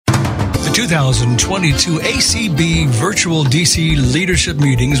The 2022 ACB Virtual DC Leadership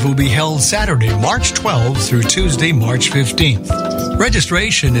Meetings will be held Saturday, March 12th through Tuesday, March 15th.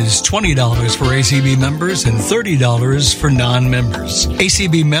 Registration is $20 for ACB members and $30 for non-members.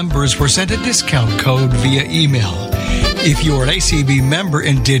 ACB members were sent a discount code via email. If you are an ACB member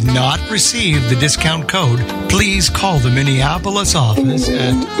and did not receive the discount code, please call the Minneapolis office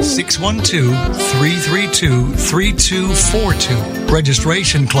at 612-332-3242.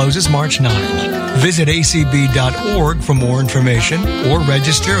 Registration closes March 9. Visit acb.org for more information or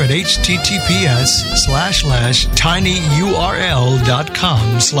register at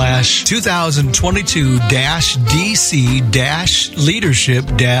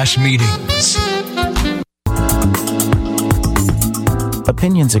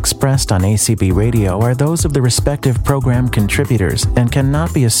Opinions expressed on ACB Radio are those of the respective program contributors and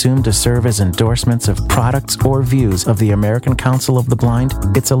cannot be assumed to serve as endorsements of products or views of the American Council of the Blind,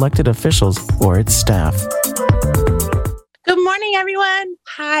 its elected officials, or its staff. Good morning, everyone.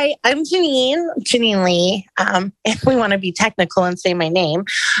 Hi, I'm Janine Lee, if we want to be technical and say my name.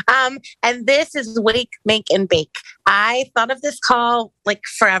 And this is Wake, Make, and Bake. I thought of this call like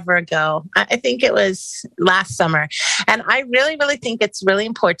forever ago. I think it was last summer. And I really, really think it's really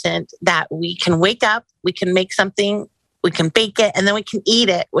important that we can wake up, we can make something, we can bake it, and then we can eat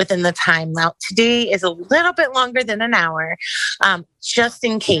it within the time. Now, today is a little bit longer than an hour, just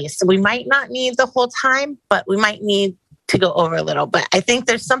in case. We might not need the whole time, but we might need to go over a little. But I think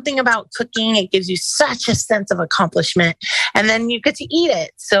there's something about cooking. It gives you such a sense of accomplishment, and then you get to eat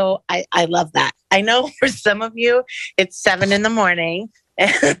it. So I love that. I know for some of you, it's 7 a.m.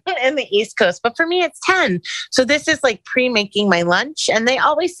 in the East Coast, but for me, it's 10. So this is like pre-making my lunch. And they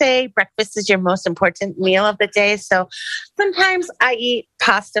always say breakfast is your most important meal of the day. So sometimes I eat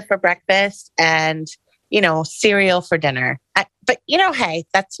pasta for breakfast and cereal for dinner. But hey,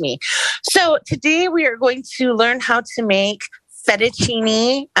 that's me. So today we are going to learn how to make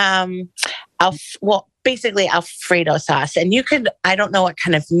fettuccine, basically Alfredo sauce. And I don't know what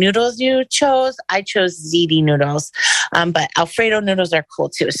kind of noodles you chose. I chose ziti noodles, but Alfredo noodles are cool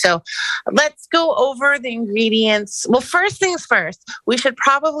too. So let's go over the ingredients. Well, first things first, we should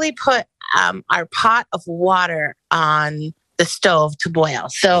probably put our pot of water on the stove to boil.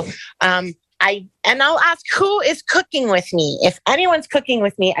 So, I'll ask who is cooking with me. If anyone's cooking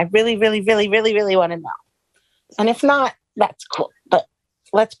with me, I really, really, really, really, really want to know. And if not, that's cool. But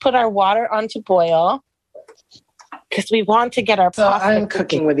let's put our water on to boil because we want to get our pasta. I'm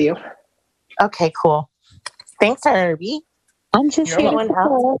cooking with you. Okay, cool. Thanks, Herbie. I'm just here to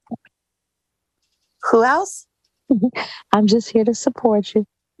support. Who else? I'm just here to support you.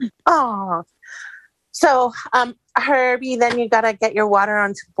 Oh, so Herbie, then you got to get your water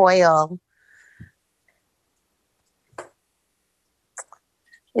on to boil.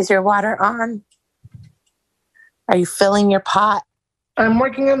 Is your water on? Are you filling your pot? I'm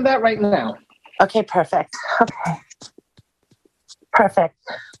working on that right now. Okay, perfect. Okay. Perfect.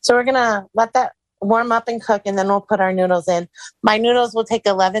 So we're going to let that warm up and cook, and then we'll put our noodles in. My noodles will take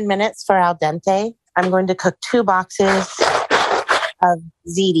 11 minutes for al dente. I'm going to cook 2 boxes of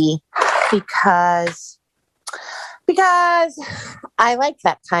ziti because I like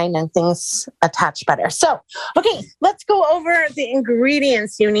that kind and things attach better. So, okay, let's go over the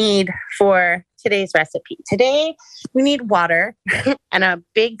ingredients you need for today's recipe. Today, we need water and a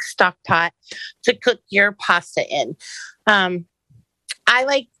big stock pot to cook your pasta in.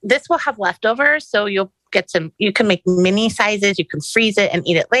 This will have leftovers, so you can make mini sizes, you can freeze it and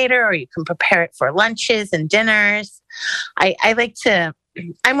eat it later, or you can prepare it for lunches and dinners.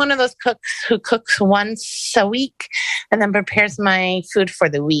 I'm one of those cooks who cooks once a week and then prepares my food for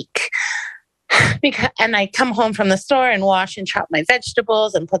the week. And I come home from the store and wash and chop my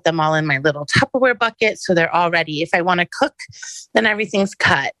vegetables and put them all in my little Tupperware bucket so they're all ready. If I want to cook, then everything's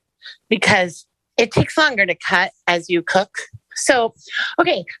cut because it takes longer to cut as you cook. So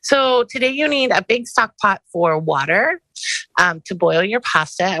today you need a big stock pot for water to boil your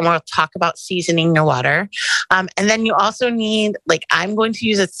pasta, and we'll talk about seasoning your water. And then you also need, I'm going to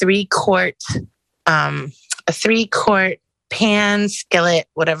use a 3-quart pan, skillet,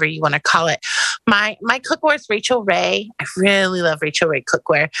 whatever you want to call it. My cookware is Rachel Ray. I really love Rachel Ray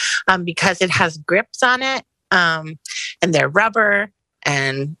cookware because it has grips on it and they're rubber,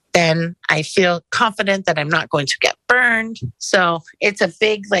 and then I feel confident that I'm not going to get burned. So it's a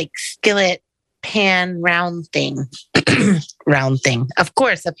big skillet pan round thing. Round thing. Of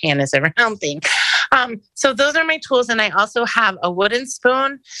course, a pan is a round thing. So those are my tools. And I also have a wooden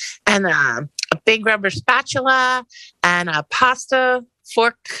spoon and a big rubber spatula and a pasta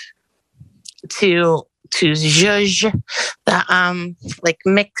fork to zhuzh the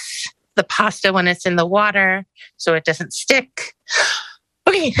mix the pasta when it's in the water so it doesn't stick.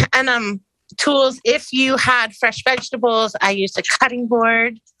 Okay, and tools. If you had fresh vegetables, I used a cutting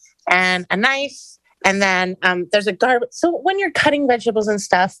board and a knife. And then there's a garbage. So when you're cutting vegetables and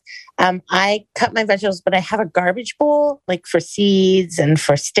stuff, I cut my vegetables, but I have a garbage bowl like for seeds and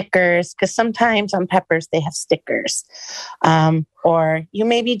for stickers, because sometimes on peppers they have stickers. Or you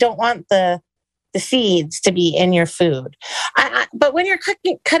maybe don't want the seeds to be in your food. But when you're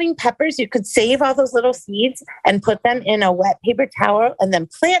cutting peppers, you could save all those little seeds and put them in a wet paper towel and then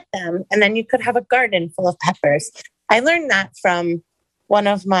plant them. And then you could have a garden full of peppers. I learned that from one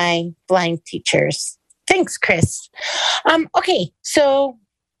of my blind teachers. Thanks, Chris. Okay, so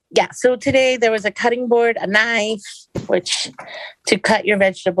today there was a cutting board, a knife, which to cut your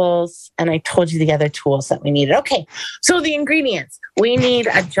vegetables, and I told you the other tools that we needed. Okay, so the ingredients. We need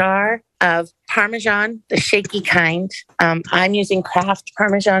a jar of Parmesan, the shaky kind. I'm using Kraft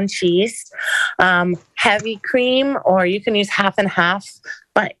Parmesan cheese. Heavy cream, or you can use half and half,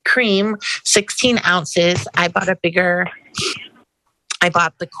 but cream, 16 ounces. I bought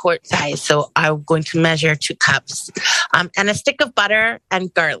the quart size, so I'm going to measure 2 cups. And a stick of butter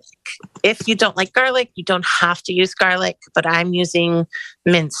and garlic. If you don't like garlic, you don't have to use garlic, but I'm using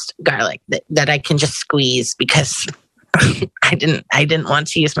minced garlic that I can just squeeze because I didn't want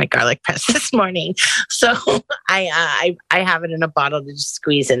to use my garlic press this morning. So I have it in a bottle to just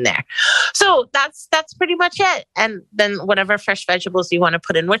squeeze in there. So that's pretty much it. And then whatever fresh vegetables you want to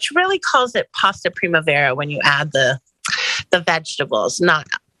put in, which really calls it pasta primavera when you add the vegetables, not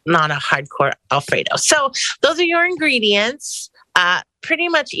a hardcore Alfredo. So those are your ingredients. Pretty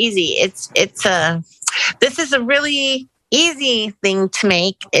much easy. This is a really easy thing to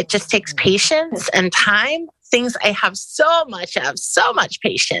make. It just takes patience and time. Things I have so much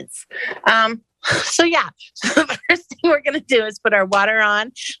patience. So the first thing we're going to do is put our water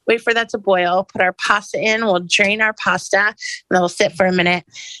on, wait for that to boil, put our pasta in, we'll drain our pasta, and then we'll sit for a minute.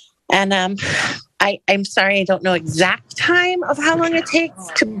 And I'm sorry, I don't know exact time of how long it takes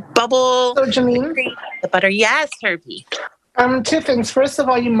to bubble. So, Janine? The butter. Yes, Herbie. 2 things. First of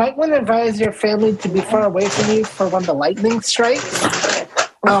all, you might want to advise your family to be far away from you for when the lightning strikes.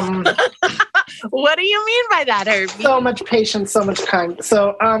 What do you mean by that, Herbie? So much patience, so much time.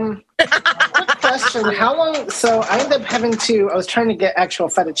 So, quick question. How long? So I ended up I was trying to get actual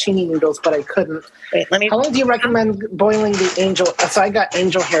fettuccine noodles, but I couldn't. Wait, how long do you recommend boiling the angel? So I got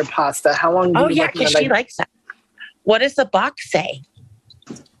angel hair pasta. How long do you recommend? Oh, yeah, because she likes that. What does the box say?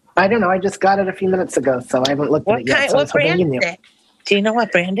 I don't know. I just got it a few minutes ago, so I haven't looked at it yet. What brand is it? Do you know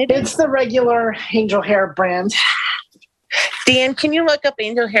what brand it is? It's the regular angel hair brand. Dan, can you look up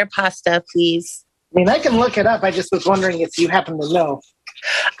angel hair pasta, please? I mean, I can look it up. I just was wondering if you happen to know.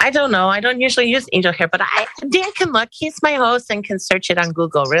 I don't know. I don't usually use angel hair, but Dan can look. He's my host and can search it on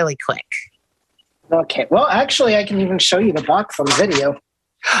Google really quick. Okay. Well, actually, I can even show you the box on video.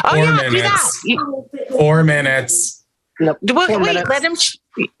 Oh, 4 minutes. Do that. 4 minutes. Nope. Wait, let him...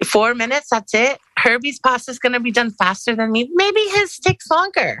 4 minutes, that's it? Herbie's pasta is going to be done faster than me. Maybe his takes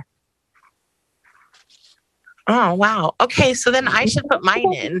longer. Oh, wow. Okay, so then I should put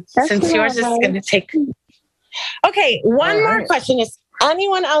mine in since yours is going to take... Okay, one more question. Is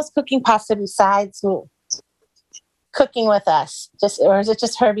anyone else cooking pasta besides me? Cooking with us? Or is it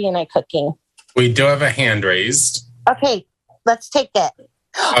just Herbie and I cooking? We do have a hand raised. Okay, let's take it.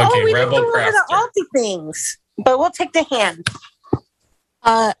 Okay, we Rebel didn't do Crafter. the Alti things, but we'll take the hand.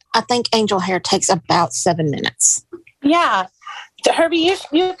 I think angel hair takes about 7 minutes. Yeah. Herbie,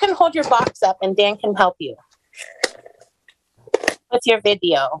 you can hold your box up and Dan can help you with your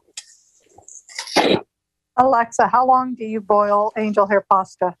video. Alexa, how long do you boil angel hair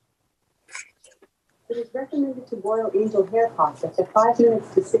pasta? It is recommended to boil angel hair pasta for 5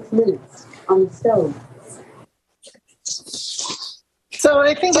 minutes to 6 minutes on the stove. So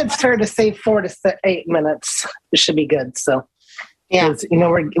I think it's fair to say 4 to 8 minutes. It should be good. So yeah,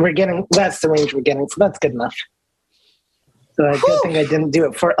 we're getting, that's the range we're getting, so that's good enough. So a good thing I didn't do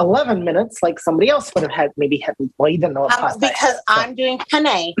it for 11 minutes like somebody else would have had. Well, you didn't know what pasta because I'm doing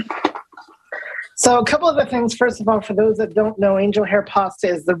penne. So a couple of the things. First of all, for those that don't know, angel hair pasta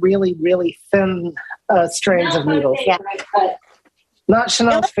is the really, really thin strands of noodles. Yeah. Not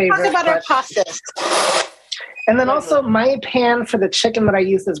Chanel's favorite. Talk about our pastas. And then also my pan for the chicken that I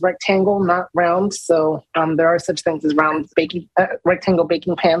use is rectangle, not round. So there are such things as round rectangle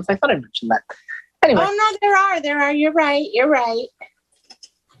baking pans. I thought I mentioned that. Anyway. Oh, no, there are. You're right.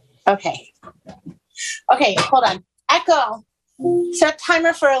 Okay, hold on. Echo, set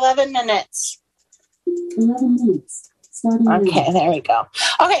timer for 11 minutes. 11 minutes. Okay, there we go.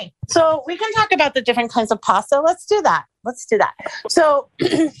 Okay, so we can talk about the different kinds of pasta. Let's do that. So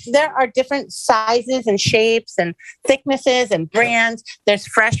there are different sizes and shapes and thicknesses and brands. There's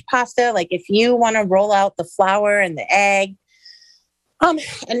fresh pasta, like if you want to roll out the flour and the egg,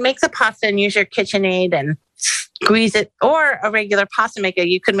 and make the pasta and use your KitchenAid and squeeze it, or a regular pasta maker,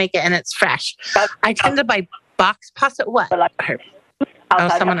 you could make it and it's fresh. I tend to buy box pasta. What?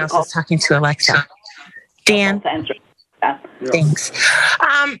 Someone else is talking to Alexa. Dan. Thanks.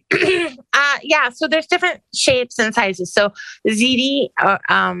 So there's different shapes and sizes. So ziti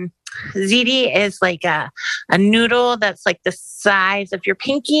is like a noodle that's like the size of your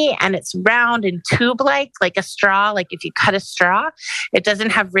pinky, and it's round and tube-like, like a straw. Like if you cut a straw, it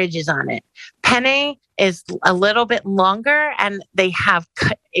doesn't have ridges on it. Penne is a little bit longer, and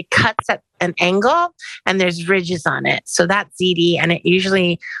it cuts at an angle, and there's ridges on it. So that's ziti, and it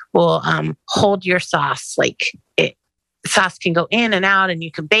usually will hold your sauce. Like sauce can go in and out, and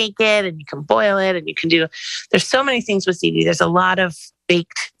you can bake it, and you can boil it, and there's so many things with ziti. There's a lot of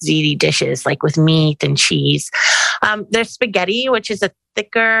baked ziti dishes, like with meat and cheese. There's spaghetti, which is a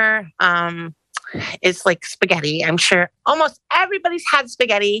thicker, is like spaghetti. I'm sure almost everybody's had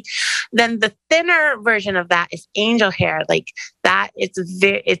spaghetti. Then the thinner version of that is angel hair. Like that,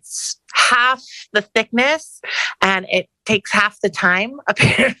 it's half the thickness, and it takes half the time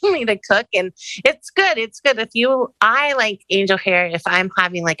apparently to cook, and it's good. I like angel hair if I'm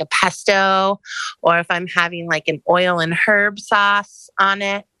having like a pesto, or if I'm having like an oil and herb sauce on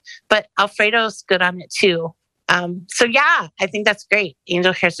it, but Alfredo's good on it too. I think that's great.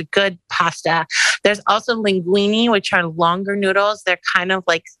 Angel hair is a good pasta. There's also linguine, which are longer noodles. They're kind of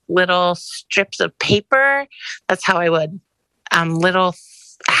like little strips of paper. That's how I would, little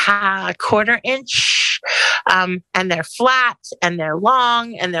quarter inch, and they're flat and they're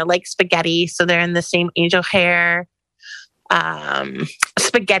long and they're like spaghetti. So they're in the same angel hair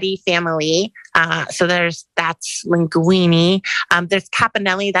spaghetti family. So that's linguine. There's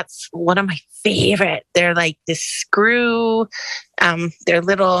caponelli. That's one of my favorite. They're like this screw. They're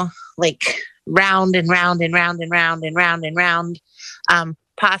little like round and round and round and round and round and round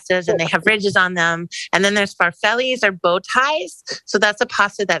pastas, and they have ridges on them. And then there's farfellis or bow ties. So that's a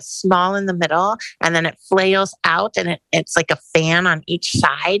pasta that's small in the middle, and then it flails out, and it's like a fan on each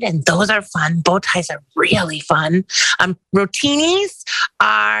side. And those are fun. Bow ties are really fun. Rotinis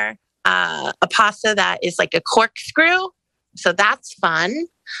are a pasta that is like a corkscrew. So that's fun.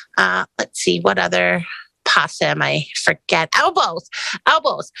 Let's see, what other pasta am I forget? Elbows.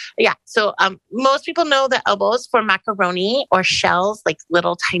 Yeah. So most people know the elbows for macaroni or shells, like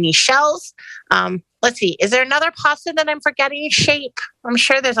little tiny shells. Let's see. Is there another pasta that I'm forgetting? Shape. I'm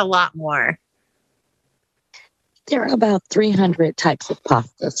sure there's a lot more. There are about 300 types of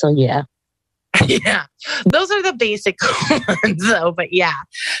pasta. So yeah. Yeah. Those are the basic ones though. But yeah.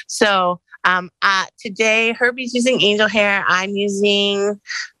 So today Herbie's using angel hair. I'm using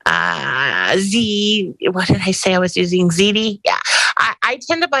what did I say I was using? Ziti. Yeah. I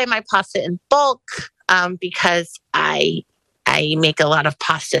tend to buy my pasta in bulk because I make a lot of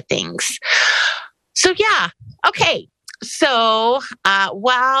pasta things. So yeah. Okay. So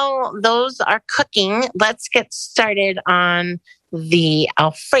while those are cooking, let's get started on the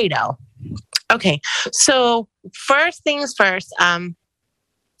Alfredo. Okay. So first things first,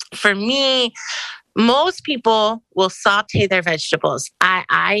 for me, most people will saute their vegetables.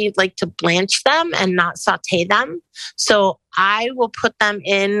 I like to blanch them and not saute them. So I will put them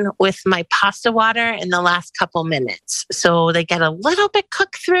in with my pasta water in the last couple minutes. So they get a little bit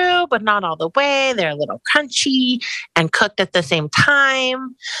cooked through, but not all the way. They're a little crunchy and cooked at the same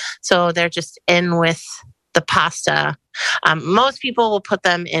time. So they're just in with the pasta. Most people will put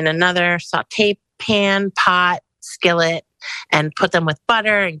them in another saute pan, pot, skillet, and put them with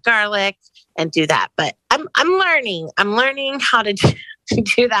butter and garlic and do that. But I'm learning how to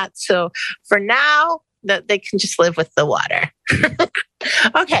do that. So for now, they can just live with the water.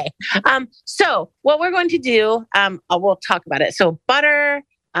 Okay. So what we're going to do, we'll talk about it. So butter,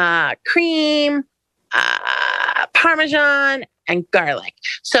 cream, Parmesan, and garlic.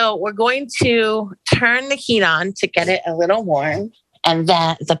 So we're going to turn the heat on to get it a little warm. And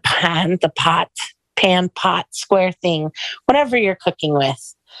then the pan, pot, square thing, whatever you're cooking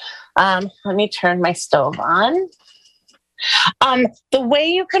with. Let me turn my stove on. The way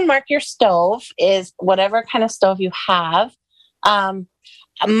you can mark your stove is whatever kind of stove you have.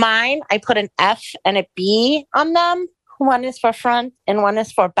 Mine, I put an F and a B on them. One is for front and one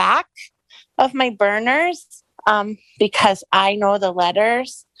is for back of my burners because I know the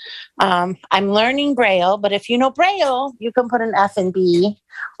letters. I'm learning Braille, but if you know Braille, you can put an F and B,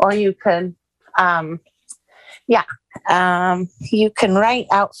 or you can you can write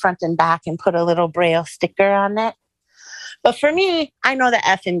out front and back and put a little Braille sticker on it. But for me, I know the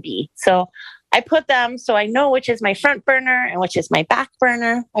F and B. So I put them so I know which is my front burner and which is my back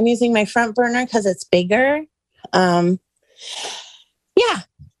burner. I'm using my front burner because it's bigger. Yeah,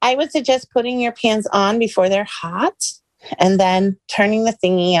 I would suggest putting your pans on before they're hot and then turning the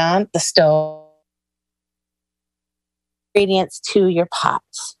thingy on, the stove, ingredients to your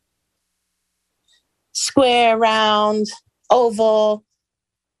pots. Square, round, oval,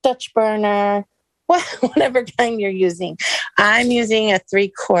 Dutch burner, whatever kind you're using. I'm using a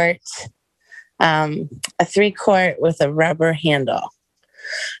 3-quart with a rubber handle.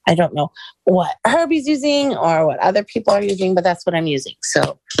 I don't know what Herbie's using or what other people are using, but that's what I'm using.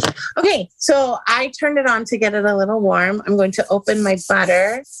 So, okay, so I turned it on to get it a little warm. I'm going to open my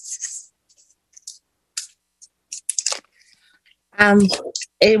butter.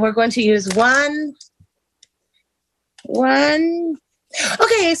 We're going to use one.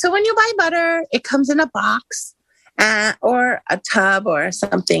 Okay, so when you buy butter, it comes in a box or a tub or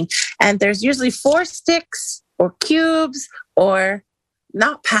something. And there's usually 4 sticks or cubes or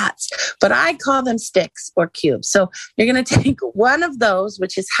not pats, but I call them sticks or cubes. So you're going to take one of those,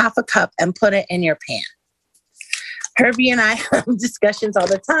 which is half a cup, and put it in your pan. Herbie and I have discussions all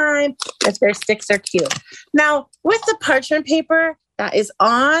the time if they're sticks or cubes. Now, with the parchment paper that is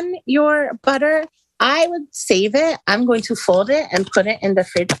on your butter, I would save it. I'm going to fold it and put it in the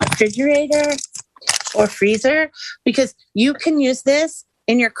refrigerator or freezer because you can use this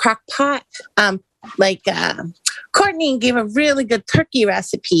in your crock pot. Courtney gave a really good turkey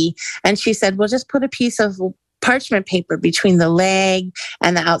recipe, and she said, well, just put a piece of parchment paper between the leg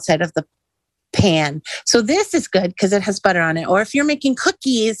and the outside of the pan. So this is good because it has butter on it. Or if you're making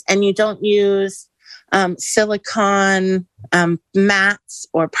cookies and you don't use silicone mats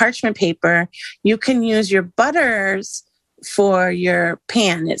or parchment paper, you can use your butters for your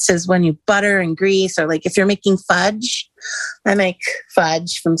pan. It says when you butter and grease, or like if you're making fudge, I make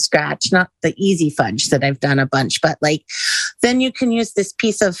fudge from scratch, not the easy fudge that I've done a bunch, but like then you can use this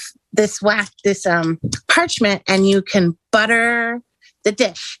piece of this parchment and you can butter the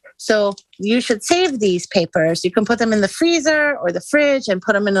dish. So you should save these papers. You can put them in the freezer or the fridge and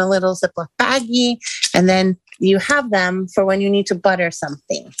put them in a little Ziploc baggie. And then you have them for when you need to butter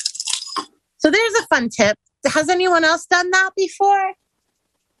something. So there's a fun tip. Has anyone else done that before?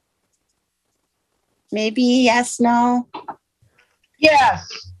 Maybe yes, no? Yes.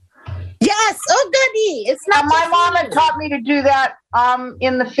 Yes. Oh, goody. It's not my mom had taught me to do that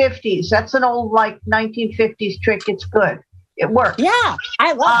in the 50s. That's an old 1950s trick. It's good. It works. Yeah,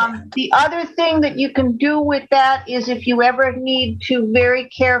 I love it. The other thing that you can do with that is if you ever need to very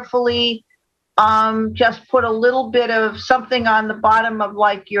carefully just put a little bit of something on the bottom of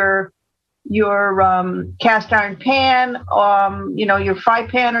your cast iron pan, your fry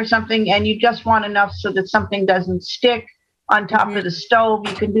pan or something, and you just want enough so that something doesn't stick on top of the stove,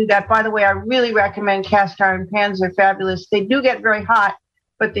 you can do that. By the way, I really recommend cast iron pans. They're fabulous. They do get very hot,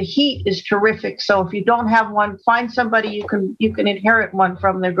 but the heat is terrific. So if you don't have one, find somebody you can inherit one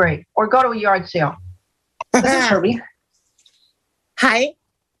from. They're great. Or go to a yard sale. This is Herbie. Hi.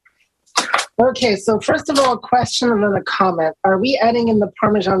 Okay, so first of all, a question and then a comment. Are we adding in the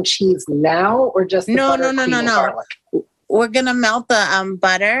Parmesan cheese now or just the butter, cream, and garlic? We're going to melt the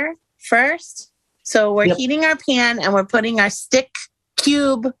butter first. So we're heating our pan and we're putting our stick,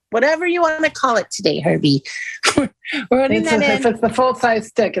 cube, whatever you want to call it today, Herbie. We're putting that in. If it's the full-size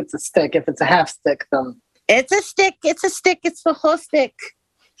stick, it's a stick. If it's a half stick, then... It's a stick. It's a stick. It's the whole stick.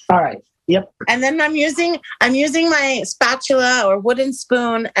 All right. Yep. And then I'm using my spatula or wooden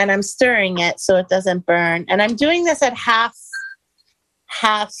spoon and I'm stirring it so it doesn't burn. And I'm doing this at half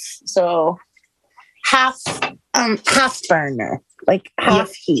burner, like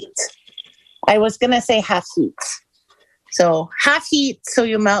half heat. I was going to say half heat. So half heat, so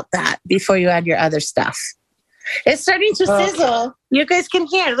you melt that before you add your other stuff. It's starting to sizzle. You guys can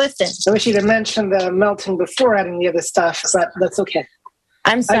hear. Listen. I wish you'd have mentioned the melting before adding the other stuff, but that's okay.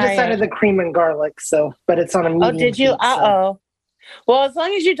 I'm sorry. I just added the cream and garlic, but it's on a medium. Oh, did you? Uh-oh. Well, as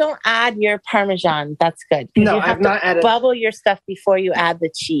long as you don't add your Parmesan, that's good. No, you have I've not added. Bubble your stuff before you add the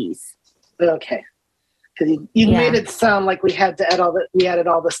cheese. Okay. Because you made it sound like we had to add we added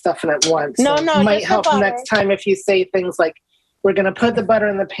all the stuff in at once. No, so no. It might help next time if you say things like, we're going to put the butter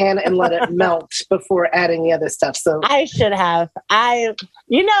in the pan and let it melt before adding the other stuff. So I should have.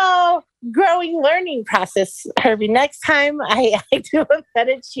 Growing learning process, Herbie. Next time I do a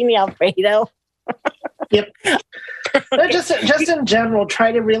fettuccine Alfredo. Yep. Just in general,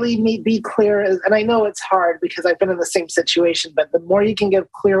 try to really be clear. And I know it's hard because I've been in the same situation, but the more you can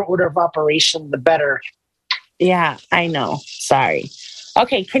give clear order of operation, the better. Yeah, I know. Sorry.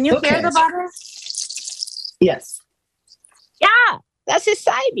 Okay, can you hear the butter? Yes. Yeah, that's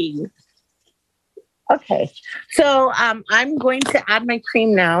exciting. Okay, so I'm going to add my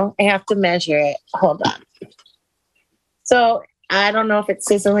cream now. I have to measure it. Hold on. So I don't know if it's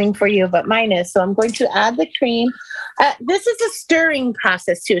sizzling for you, but mine is. So I'm going to add the cream. This is a stirring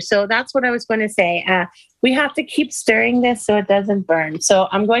process too. So that's what I was going to say. We have to keep stirring this so it doesn't burn. So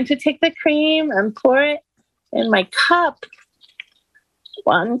I'm going to take the cream and pour it in my cup.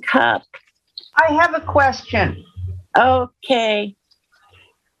 1 cup. I have a question. Okay.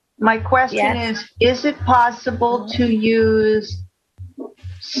 My question is it possible to use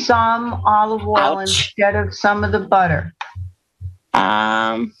some olive oil instead of some of the butter?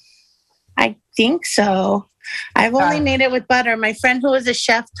 I think so. I've only made it with butter. My friend who is a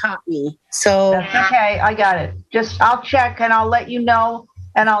chef taught me. So that's okay. I got it. I'll check and I'll let you know,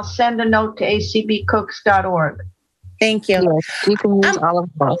 and I'll send a note to acbcooks.org. Thank you. Yes, you can use olive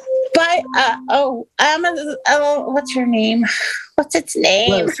oil. But what's your name? What's its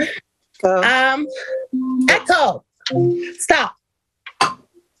name? Echo. Stop.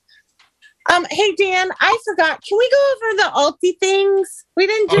 Hey Dan, I forgot. Can we go over the Alti things? We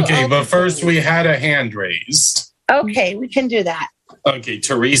didn't do. Okay, Alti but first things. we had a hand raised. Okay, we can do that. Okay,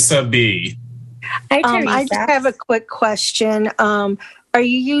 Teresa B. Hi, Teresa. I just have a quick question. Are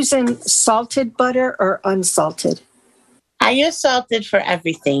you using salted butter or unsalted? I use salted for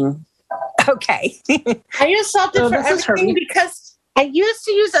everything. Okay. I use salted for everything because I used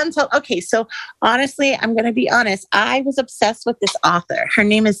to use unsalted. Okay, so honestly, I'm going to be honest. I was obsessed with this author. Her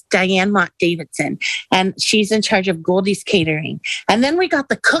name is Diane Mott Davidson, and she's in charge of Goldie's Catering. And then we got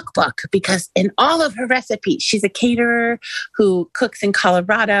the cookbook because in all of her recipes, she's a caterer who cooks in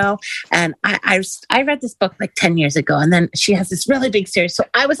Colorado. And I read this book like 10 years ago, and then she has this really big series. So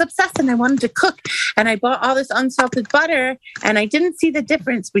I was obsessed and I wanted to cook. And I bought all this unsalted butter, and I didn't see the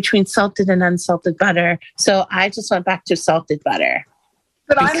difference between salted and unsalted butter. So I just went back to salted butter.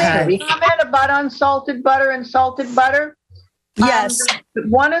 Could I make a comment about unsalted butter and salted butter? Yes.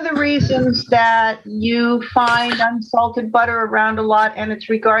 One of the reasons that you find unsalted butter around a lot and it's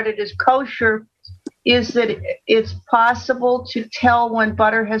regarded as kosher is that it's possible to tell when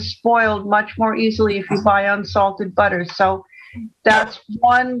butter has spoiled much more easily if you buy unsalted butter. So that's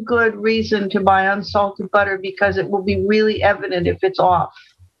one good reason to buy unsalted butter, because it will be really evident if it's off.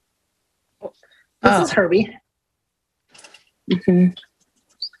 This is Herbie. Mm-hmm.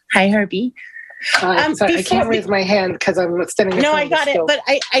 Hi, Herbie. Sorry, I can't raise my hand because I'm standing. No, I got it, but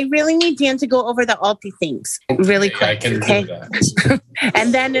I really need Dan to go over the Alti things really quick. I can do that.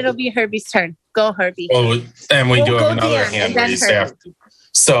 And then it'll be Herbie's turn. Go, Herbie. Oh, and we do have another hand raised after.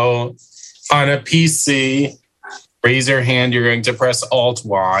 So on a PC, raise your hand. You're going to press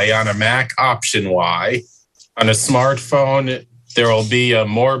Alt-Y. On a Mac, Option Y. On a smartphone, there will be a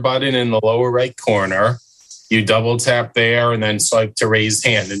More button in the lower right corner. You double tap there and then swipe to raise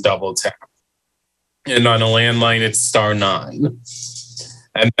hand and double tap. And on a landline, it's *9.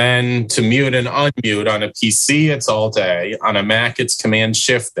 And then to mute and unmute on a PC, it's Alt-A. On a Mac, it's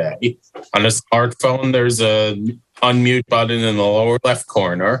Command-Shift-A. On a smartphone, there's a unmute button in the lower left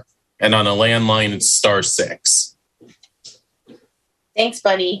corner. And on a landline, it's *6. Thanks,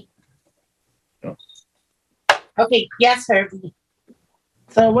 buddy. Okay, yes, Herbie.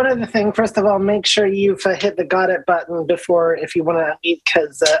 So one other thing, first of all, make sure you've hit the got it button before if you want to eat,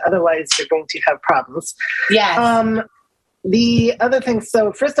 because otherwise you're going to have problems. Yes. The other thing,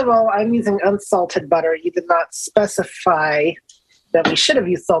 so first of all, I'm using unsalted butter. You did not specify that we should have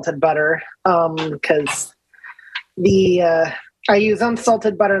used salted butter because I use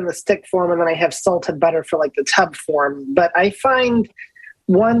unsalted butter in the stick form, and then I have salted butter for like the tub form. But I find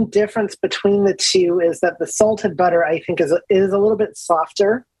one difference between the two is that the salted butter, I think, is a little bit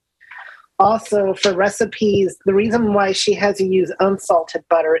softer. Also, for recipes, the reason why she has you use unsalted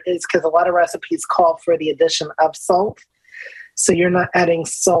butter is because a lot of recipes call for the addition of salt. So you're not adding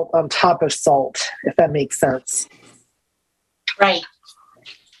salt on top of salt, if that makes sense. Right.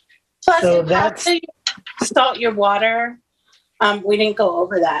 Plus, So you have to salt your water. We didn't go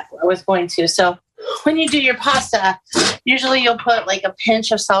over that. I was going to. So when you do your pasta, usually you'll put like a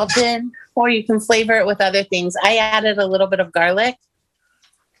pinch of salt in, or you can flavor it with other things. I added a little bit of garlic.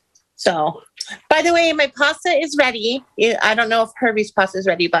 So, by the way, my pasta is ready. I don't know if Herbie's pasta is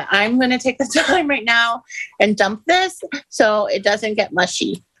ready, but I'm going to take the time right now and dump this so it doesn't get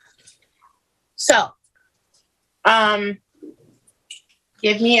mushy. So,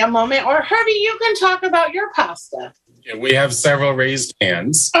 give me a moment. Or Herbie, you can talk about your pasta. Yeah, we have several raised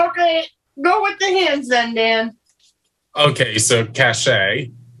hands. Okay, go with the hands then, Dan. Okay, so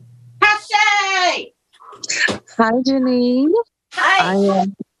Cache. Cache! Hi, Janine. Hi. I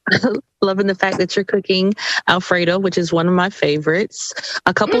am loving the fact that you're cooking Alfredo, which is one of my favorites.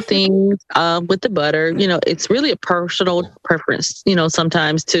 A couple things with the butter. It's really a personal preference,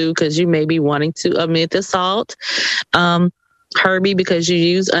 sometimes too, because you may be wanting to omit the salt. Herbie, because you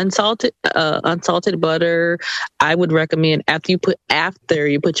use unsalted butter, I would recommend after you put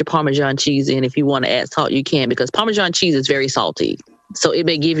your Parmesan cheese in, if you want to add salt, you can, because Parmesan cheese is very salty. So it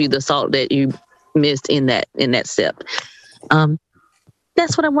may give you the salt that you missed in that step.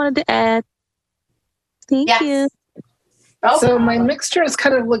 That's what I wanted to add. Thank you. So my mixture is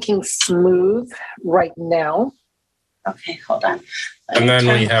kind of looking smooth right now. Okay, hold on. And then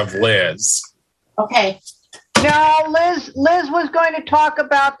we have Liz. Okay. No, Liz was going to talk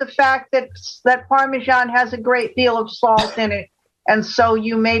about the fact that Parmesan has a great deal of salt in it, and so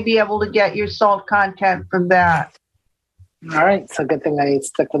you may be able to get your salt content from that. All right, so good thing I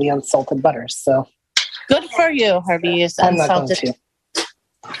stick with the unsalted butter. So good for you, Herbie. Use I'm not going unsalted. to.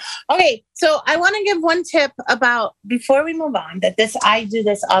 Okay, so I want to give one tip about, before we move on, I do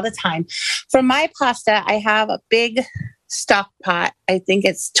this all the time. For my pasta, I have a big stock pot. I think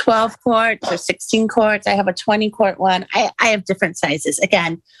it's 12 quarts or 16 quarts. I have a 20 quart one. I have different sizes.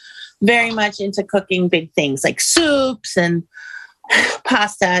 Again, very much into cooking big things like soups and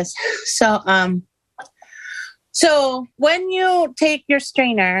pastas. So when you take your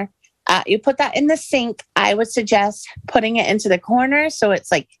strainer, you put that in the sink. I would suggest putting it into the corner so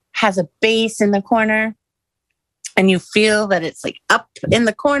it's like has a base in the corner, and you feel that it's like up in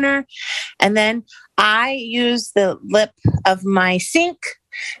the corner. And then I use the lip of my sink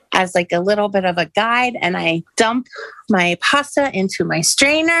as like a little bit of a guide, and I dump my pasta into my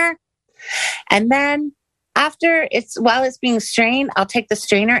strainer. And then while it's being strained, I'll take the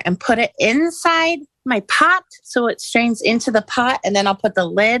strainer and put it inside my pot so it strains into the pot, and then I'll put the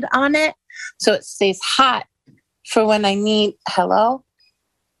lid on it so it stays hot for when I need the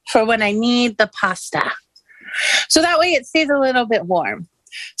pasta. So that way it stays a little bit warm.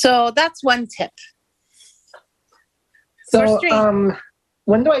 So that's one tip. So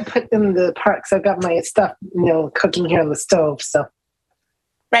when do I put in the pot? Because I've got my stuff, cooking here on the stove. So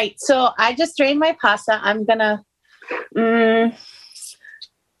right. So I just drained my pasta. I'm gonna.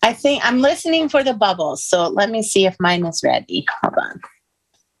 I think I'm listening for the bubbles. So let me see if mine is ready. Hold on.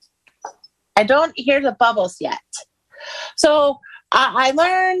 I don't hear the bubbles yet. So I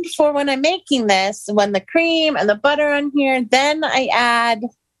learned for when I'm making this, when the cream and the butter on here, then I add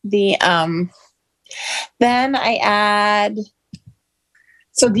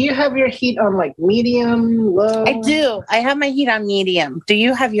So do you have your heat on like medium, low? I do. I have my heat on medium. Do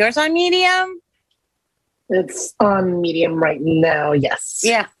you have yours on medium? It's on medium right now, yes.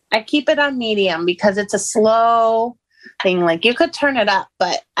 Yeah, I keep it on medium because it's a slow thing. Like you could turn it up,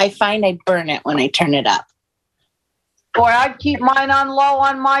 but I find I burn it when I turn it up. Or I'd keep mine on low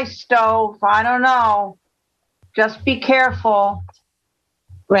on my stove. I don't know. Just be careful.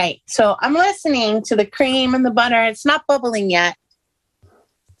 Right. So I'm listening to the cream and the butter. It's not bubbling yet.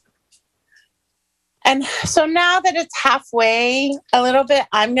 And so now that it's halfway a little bit,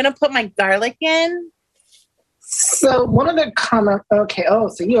 I'm going to put my garlic in. So one of the comments, okay. Oh,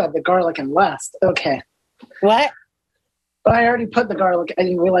 so you had the garlic in last. Okay. What? I already put the garlic. I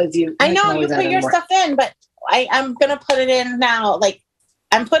didn't realize you. I know you put your stuff in, but I'm going to put it in now. Like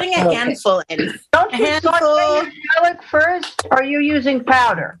I'm putting a handful in. Don't you saute your garlic first? Or are you using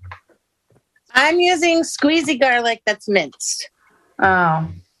powder? I'm using squeezy garlic that's minced. Oh.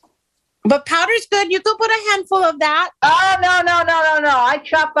 But powder's good. You could put a handful of that. Oh, no. I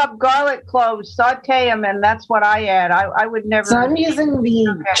chop up garlic cloves, saute them, and that's what I add. I would never. So I'm using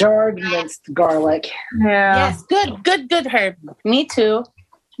the jarred minced garlic. Yeah. Yes, good, Herb. Me too.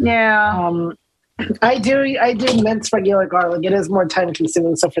 Yeah. I do mince regular garlic. It is more time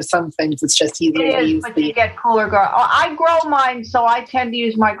consuming, so for some things it's just easier to use. But you get cooler garlic. I grow mine, so I tend to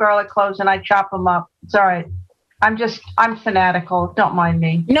use my garlic cloves and I chop them up. It's all right. I'm fanatical. Don't mind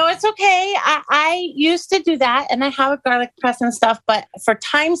me. No, it's okay. I used to do that, and I have a garlic press and stuff. But for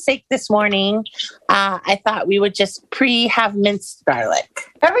time's sake this morning, I thought we would just have minced garlic.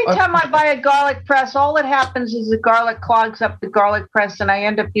 Every time I buy a garlic press, all that happens is the garlic clogs up the garlic press, and I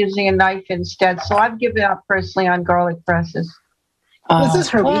end up using a knife instead. So I've given up personally on garlic presses. This is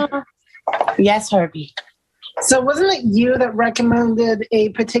Herbie. Yes, Herbie. So wasn't it you that recommended a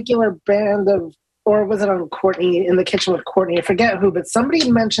particular brand of, or was it on Courtney, in the kitchen with Courtney? I forget who, but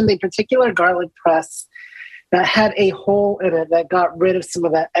somebody mentioned a particular garlic press that had a hole in it that got rid of some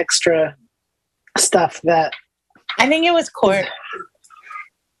of that extra stuff that... I think it was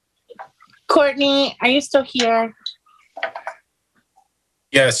Courtney, are you still here?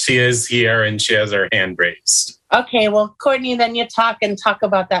 Yeah, Yes, she is here and she has her hand raised. Okay, well, Courtney, then you talk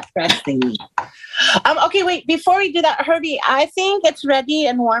about that press thingy. Okay, wait, before we do that, Herbie, I think it's ready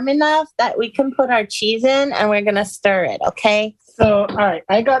and warm enough that we can put our cheese in and we're going to stir it, okay? So, all right,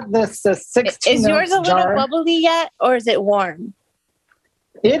 I got this 16 Is yours a little jar. bubbly yet, or is it warm?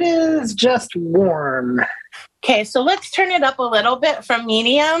 It is just warm. Okay, so let's turn it up a little bit from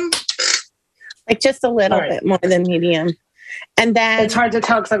medium, like just a little bit more than medium. And then it's hard to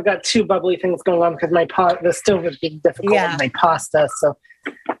tell because I've got two bubbly things going on because the stove is being difficult with my pasta. So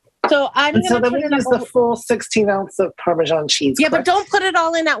I'm going to then we use the full 16 ounce of Parmesan cheese. Yeah, correct? But don't put it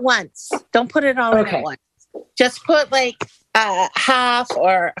all in at once. Don't put it all in at once. Just put like half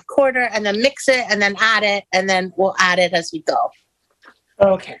or a quarter and then mix it and then add it. And then we'll add it as we go.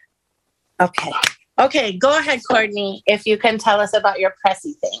 Okay. Go ahead, Courtney, if you can tell us about your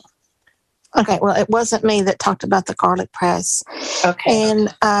pressy thing. Okay, well, it wasn't me that talked about the garlic press. Okay.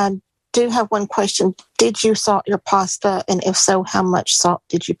 And I do have one question. Did you salt your pasta? And if so, how much salt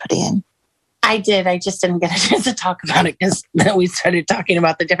did you put in? I did. I just didn't get a chance to talk about it because then we started talking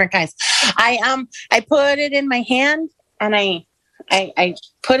about the different kinds. I put it in my hand and I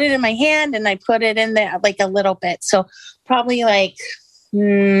put it in my hand and I put it in there like a little bit. So probably like,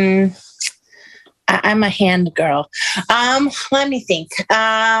 I'm a hand girl. Let me think.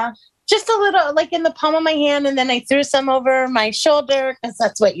 Just a little, like in the palm of my hand, and then I threw some over my shoulder because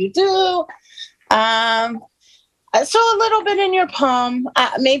that's what you do. So a little bit in your palm,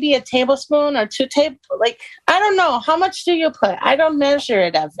 maybe a tablespoon or 2 like, I don't know. How much do you put? I don't measure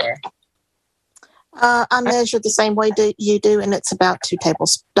it ever. I measure the same way you do, and it's about 2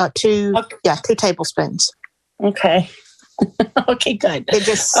 tablespoons. 2 tablespoons. Okay. Okay, good. It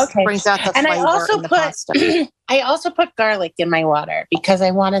just brings out the flavor. And I also put garlic in my water because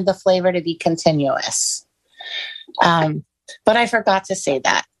I wanted the flavor to be continuous. But I forgot to say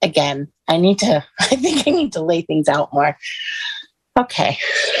that again. I think I need to lay things out more. Okay.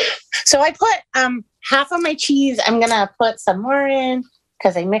 So I put half of my cheese. I'm going to put some more in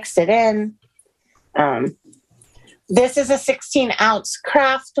because I mixed it in. This is a 16 ounce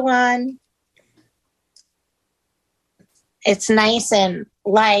Kraft one. It's nice and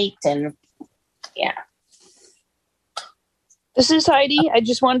light and yeah. This is Heidi. I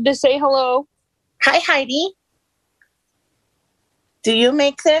just wanted to say hello. Hi, Heidi. Do you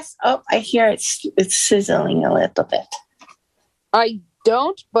make this? Oh, I hear it's sizzling a little bit. I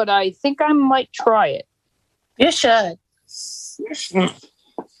don't, but I think I might try it. You should.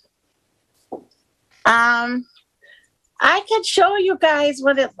 I could show you guys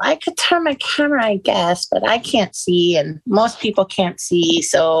I could turn my camera, I guess, but I can't see and most people can't see.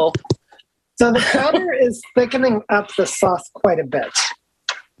 So the powder is thickening up the sauce quite a bit.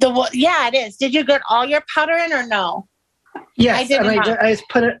 Yeah, it is. Did you get all your powder in or no? Yes,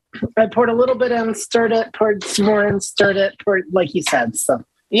 I poured a little bit in, stirred it, poured some more in, stirred it, poured, like you said. So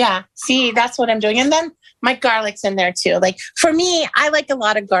yeah, see, that's what I'm doing. And then my garlic's in there too. Like for me, I like a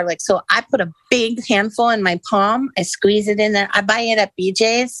lot of garlic. So I put a big handful in my palm. I squeeze it in there. I buy it at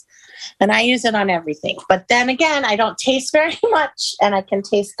BJ's and I use it on everything. But then again, I don't taste very much and I can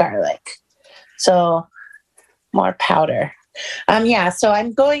taste garlic. So more powder. So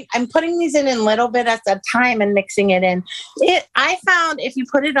I'm putting these in little bit at a time and mixing it in. I found if you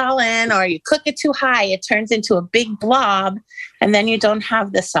put it all in or you cook it too high, it turns into a big blob and then you don't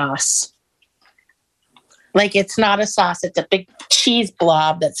have the sauce. Like it's not a sauce, it's a big cheese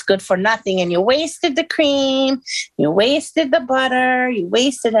blob that's good for nothing. And you wasted the cream, you wasted the butter, you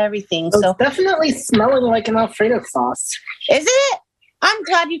wasted everything. So it's definitely smelling like an Alfredo sauce. Is it? I'm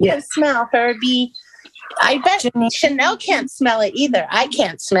glad you can smell, Herbie. I bet Chanel can't smell it either. I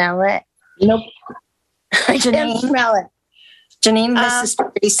can't smell it. Nope. I can't smell it. Janine, this is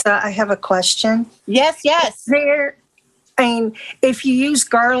Teresa. I have a question. Yes. If you use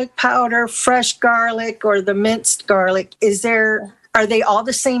garlic powder, fresh garlic, or the minced garlic, are they all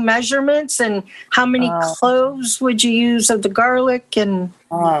the same measurements? And how many cloves would you use of the garlic? And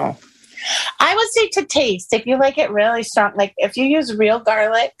I would say to taste. If you like it really strong, like if you use real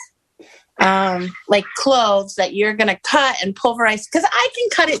garlic, like cloves that you're going to cut and pulverize, because I can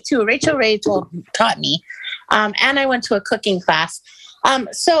cut it too. Rachel Ray taught me. And I went to a cooking class.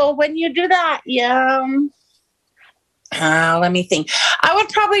 So when you do that, let me think. I would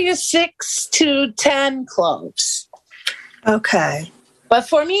probably use 6 to 10 cloves. Okay. But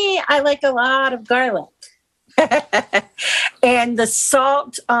for me, I like a lot of garlic. And the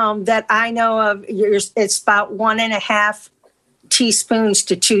salt that I know of, it's about 1.5 teaspoons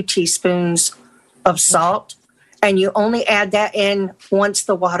to 2 teaspoons of salt. And you only add that in once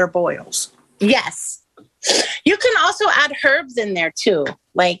the water boils. Yes. You can also add herbs in there too.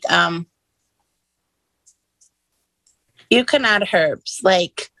 like you can add herbs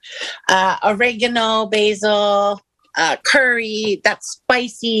like oregano, basil, curry, that's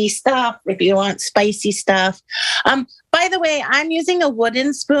spicy stuff if you want spicy stuff. By the way, I'm using a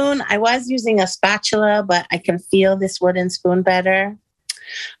wooden spoon. I was using a spatula, but I can feel this wooden spoon better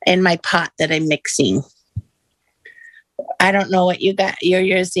in my pot that I'm mixing. I don't know what you're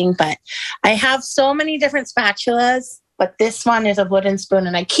using, but I have so many different spatulas, but this one is a wooden spoon,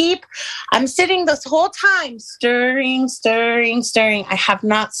 and I'm sitting this whole time stirring. I have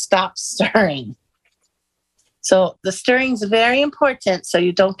not stopped stirring. So the stirring is very important so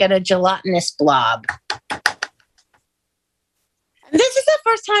you don't get a gelatinous blob. And this is the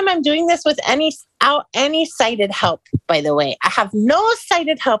first time I'm doing this with any sighted help, by the way. I have no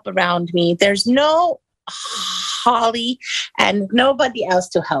sighted help around me. There's no Holly and nobody else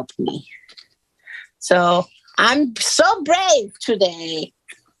to help me. So I'm so brave today.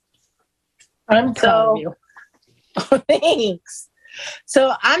 I'm proud of you. Thanks.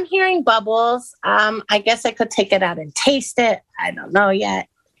 So I'm hearing bubbles. I guess I could take it out and taste it. I don't know yet.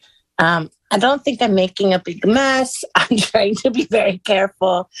 I don't think I'm making a big mess. I'm trying to be very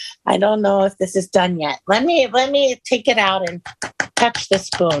careful. I don't know if this is done yet. Let me take it out and touch the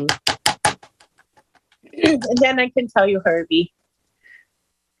spoon. And then I can tell you, Herbie.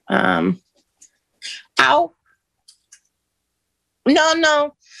 Ow.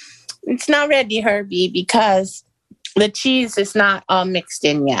 No. It's not ready, Herbie, because the cheese is not all mixed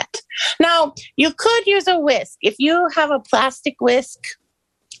in yet. Now, you could use a whisk. If you have a plastic whisk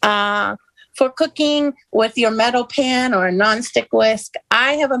for cooking with your metal pan or a nonstick whisk,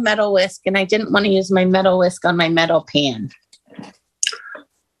 I have a metal whisk, and I didn't want to use my metal whisk on my metal pan.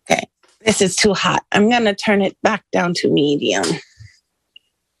 Okay, this is too hot. I'm going to turn it back down to medium.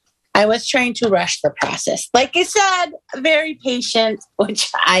 I was trying to rush the process. Like I said, very patient,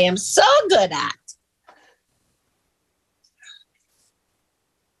 which I am so good at.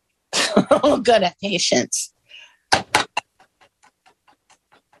 Good at patience.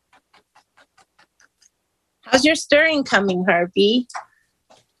 How's your stirring coming, Herbie?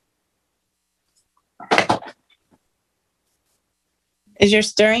 Is your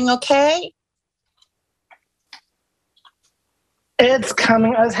stirring okay? It's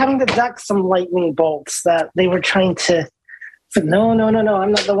coming. I was having to duck some lightning bolts that they were trying to. No.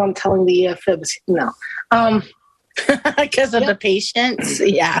 I'm not the one telling the fibs. No. Because of the patience.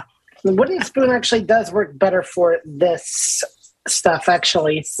 Yeah. The wooden spoon actually does work better for this stuff,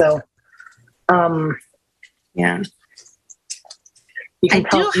 actually. So, yeah.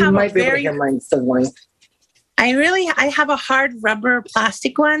 You might be able to hear mine suddenly. I have a hard rubber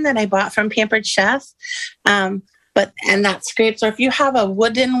plastic one that I bought from Pampered Chef. And that scrapes. Or if you have a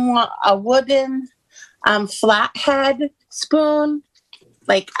wooden flathead spoon,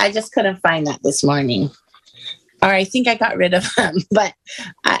 like I just couldn't find that this morning. Or I think I got rid of them, but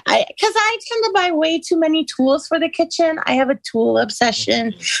because I tend to buy way too many tools for the kitchen. I have a tool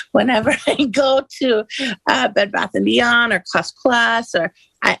obsession. Whenever I go to Bed Bath & Beyond or Cost Plus, or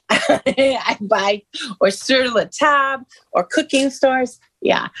I buy, or Sur La Table or cooking stores.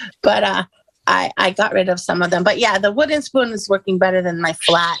 Yeah, but I got rid of some of them. But yeah, the wooden spoon is working better than my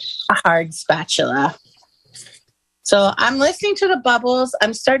flat, hard spatula. So I'm listening to the bubbles.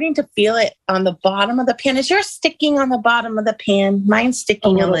 I'm starting to feel it on the bottom of the pan. Is yours sticking on the bottom of the pan? Mine's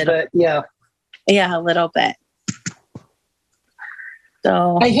sticking a little bit. Yeah. Yeah, a little bit.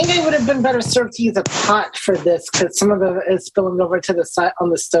 So I think I would have been better served to use a pot for this because some of it is spilling over to the side on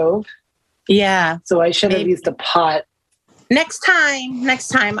the stove. Yeah. So I should have used a pot. Next time, last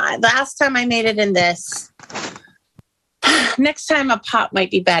time I made it in this. Next time a pot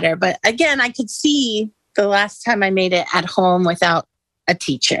might be better. But again, I could see the last time I made it at home without a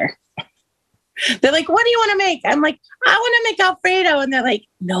teacher. They're like, what do you want to make? I'm like, I want to make Alfredo. And they're like,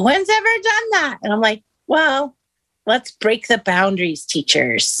 no one's ever done that. And I'm like, well, let's break the boundaries,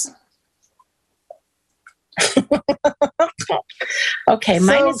 teachers. Okay,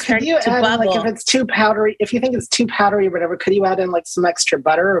 mine is starting to bubble. Like, if it's too powdery, if you think it's too powdery or whatever, could you add in like some extra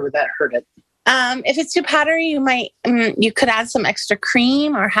butter, or would that hurt it? If it's too powdery, you could add some extra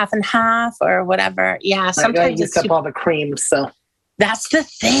cream or half and half or whatever. Yeah, sometimes it's up all the cream, so that's the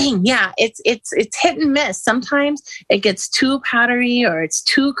thing. Yeah, it's hit and miss. Sometimes it gets too powdery or it's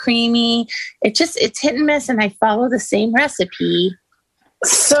too creamy. It's hit and miss, and I follow the same recipe.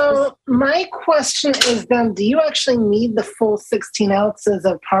 So my question is then, do you actually need the full 16 ounces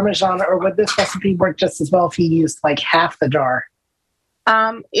of Parmesan, or would this recipe work just as well if you used like half the jar?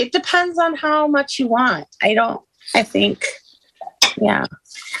 It depends on how much you want. I think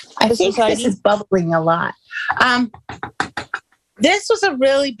this is bubbling a lot. This was a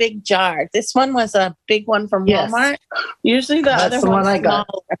really big jar. This one was a big one from Walmart. Usually the other one's I got.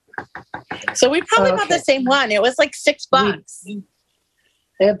 smaller. So we probably got the same one. It was like $6.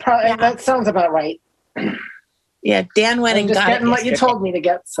 That sounds about right. Yeah, Dan went and got it. What you told me to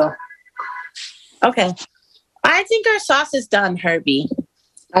get. So okay, I think our sauce is done, Herbie.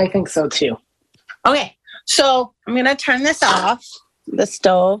 I think so too. Okay, so I'm gonna turn this off the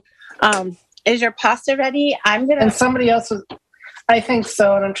stove. Is your pasta ready? And somebody else was. I think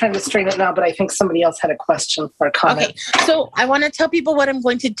so, and I'm trying to straighten it now, but I think somebody else had a question or a comment. Okay, so I want to tell people what I'm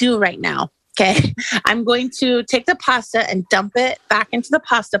going to do right now. Okay, I'm going to take the pasta and dump it back into the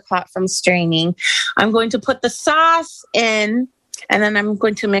pasta pot from straining. I'm going to put the sauce in, and then I'm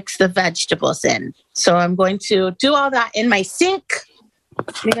going to mix the vegetables in. So I'm going to do all that in my sink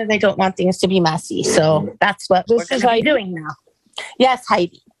because I don't want things to be messy. So that's what we're going to be doing now. Yes,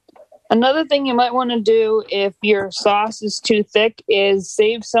 Heidi. Another thing you might want to do if your sauce is too thick is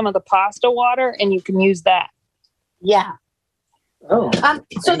save some of the pasta water, and you can use that. Yeah. Oh.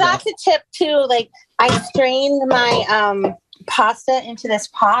 So that's a tip too. Like I strained my pasta into this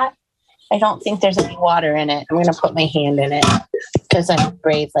pot. I don't think there's any water in it. I'm going to put my hand in it because I'm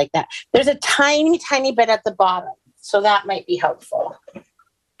brave like that. There's a tiny, tiny bit at the bottom. So that might be helpful.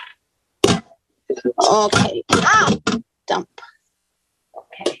 Okay. Dump.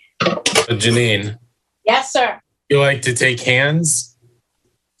 Okay. Janine. Yes, sir. You like to take hands?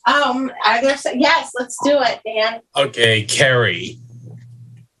 Yes, let's do it, Dan. Okay, Carrie.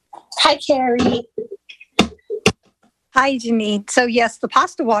 Hi, Carrie. Hi, Janine. So yes, the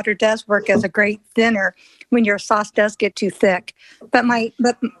pasta water does work as a great thinner when your sauce does get too thick. But my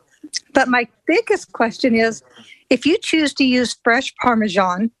biggest question is, if you choose to use fresh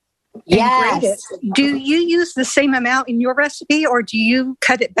Parmesan and grate it, do you use the same amount in your recipe, or do you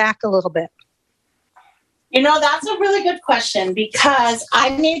cut it back a little bit? You know, that's a really good question because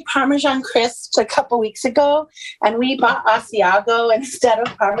I made Parmesan crisps a couple weeks ago and we bought Asiago instead of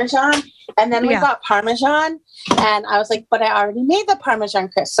Parmesan. And then we bought Parmesan and I was like, but I already made the Parmesan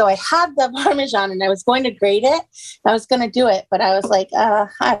crisp. So I had the Parmesan and I was going to grate it. I was going to do it, but I was like,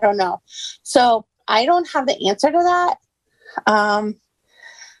 I don't know. So I don't have the answer to that. I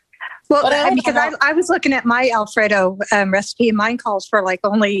was looking at my Alfredo recipe and mine calls for like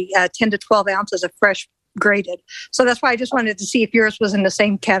only 10 to 12 ounces of fresh grated. So that's why I just wanted to see if yours was in the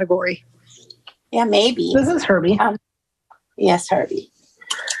same category. Yeah, maybe. This is Herbie. Yes, Herbie.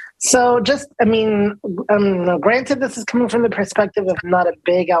 So granted, this is coming from the perspective of not a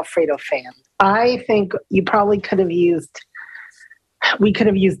big Alfredo fan. I think you probably we could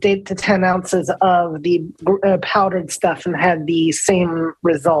have used 8 to 10 ounces of the powdered stuff and had the same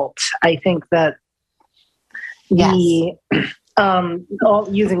result. I think that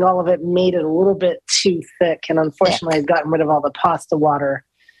using all of it made it a little bit too thick, and unfortunately I've gotten rid of all the pasta water.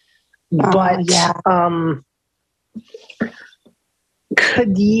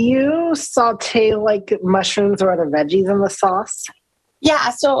 Could you saute like mushrooms or other veggies in the sauce?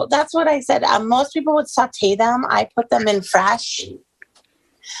 Yeah, so that's what I said. Most people would saute them. I put them in fresh.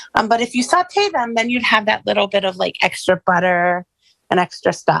 But if you saute them, then you'd have that little bit of like extra butter and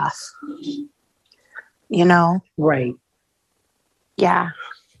extra stuff. You know? Right. Yeah.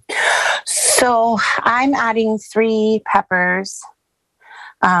 So I'm adding 3 peppers,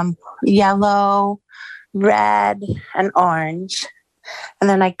 yellow, red, and orange. And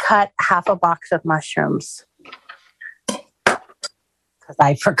then I cut half a box of mushrooms because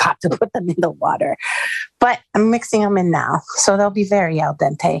I forgot to put them in the water. But I'm mixing them in now, so they'll be very al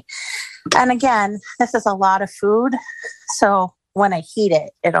dente. And again, this is a lot of food, so when I heat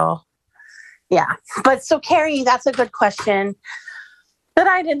it, But so Carrie, that's a good question that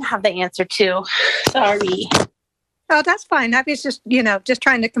I didn't have the answer to. Sorry. Oh, that's fine. I was just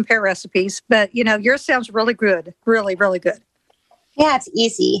trying to compare recipes, but yours sounds really good. Really, really good. Yeah, it's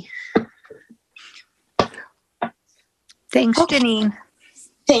easy. Thanks, Janine.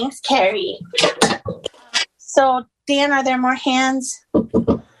 Thanks, Carrie. So, Dan, are there more hands?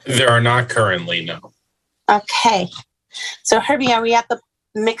 There are not currently, no. Okay. So, Herbie, are we at the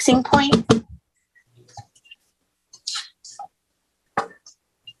mixing point?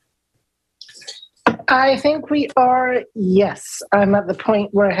 I think we are, yes. I'm at the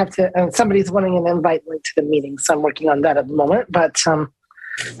point where I have to, somebody's wanting an invite link to the meeting, so I'm working on that at the moment, but...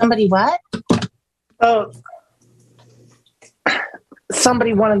 Somebody what? Oh,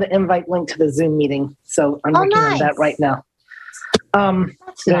 somebody wanted the invite link to the Zoom meeting, so I'm working on that right now.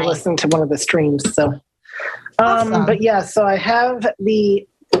 They're listening to one of the streams, so... Awesome. But yeah, so I have the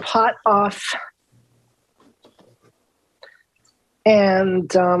pot off...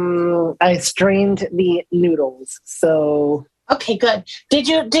 And I strained the noodles. So Okay, good. Did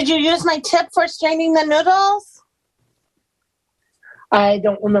you use my tip for straining the noodles? I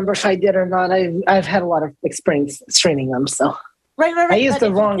don't remember if I did or not. I've had a lot of experience straining them, so right. I used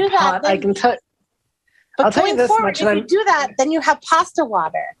the wrong pot. I can tell. I'll tell you this much. If you do that, then you have pasta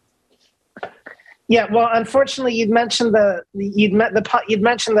water. Yeah, well, unfortunately, you'd mentioned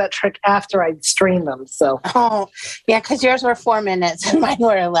that trick after I'd strained them. So. Oh, yeah, because yours were 4 minutes and mine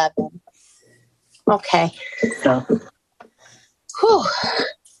were 11. Okay. So. Whew.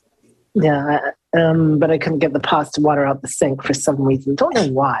 Yeah, but I couldn't get the pasta water out the sink for some reason. Don't know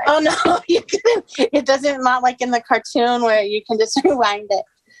why. Oh no, you couldn't. It doesn't, not like in the cartoon where you can just rewind it.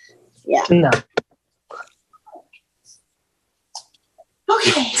 Yeah. No.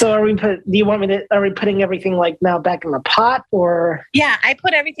 Okay. So are we putting everything like now back in the pot or? Yeah, I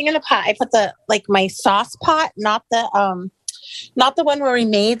put everything in the pot. I put my sauce pot, not the one where we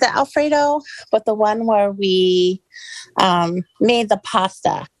made the Alfredo, but the one where we made the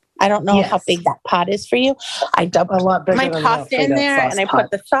pasta. I don't know how big that pot is for you. I dumped my pasta in there and I put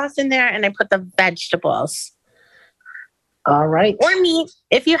the sauce in there and I put the vegetables. All right. Or meat,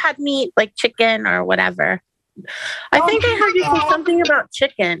 if you had meat like chicken or whatever. I think I heard you say something about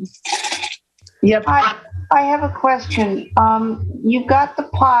chicken. Yep. I have a question. You've got the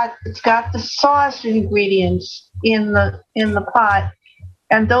pot. It's got the sauce ingredients in the pot,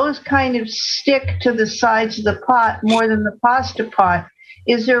 and those kind of stick to the sides of the pot more than the pasta pot.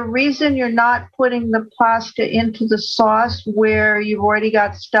 Is there a reason you're not putting the pasta into the sauce where you've already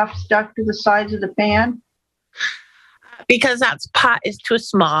got stuff stuck to the sides of the pan? Because that pot is too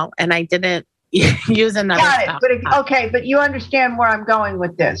small, and I didn't use another. Got it. But you understand where I'm going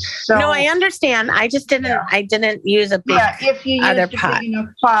with this. So no, I understand. I just didn't. Yeah. I didn't use a big. Yeah, if you used a big enough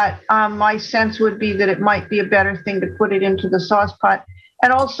pot, my sense would be that it might be a better thing to put it into the sauce pot.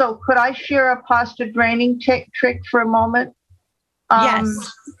 And also, could I share a pasta draining trick for a moment?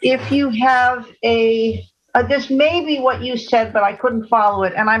 Yes. If you have this may be what you said, but I couldn't follow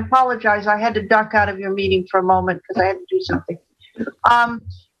it, and I apologize. I had to duck out of your meeting for a moment because I had to do something.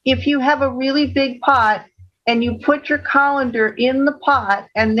 If you have a really big pot and you put your colander in the pot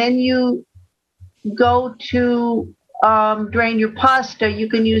and then you go to drain your pasta, you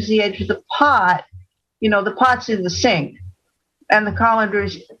can use the edge of the pot. You know, the pot's in the sink and the colander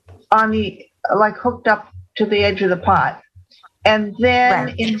is hooked up to the edge of the pot. And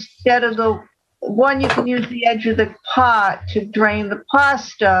then instead of you can use the edge of the pot to drain the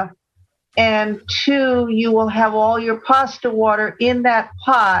pasta. And 2, you will have all your pasta water in that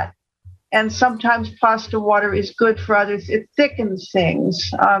pot. And sometimes pasta water is good for others. It thickens things.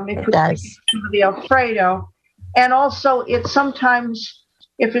 It does. The Alfredo. And also, it sometimes,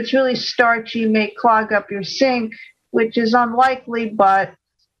 if it's really starchy, may clog up your sink, which is unlikely. But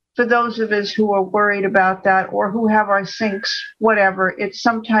for those of us who are worried about that or who have our sinks, whatever, it's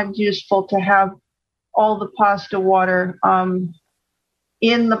sometimes useful to have all the pasta water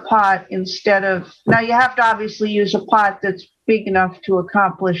in the pot instead of, now you have to obviously use a pot that's big enough to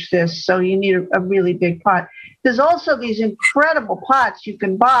accomplish this, so you need a really big pot. There's also these incredible pots you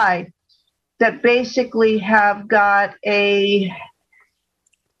can buy that basically have got a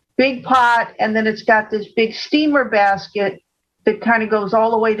big pot and then it's got this big steamer basket that kind of goes all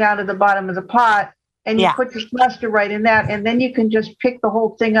the way down to the bottom of the pot, and you put your pasta right in that, and then you can just pick the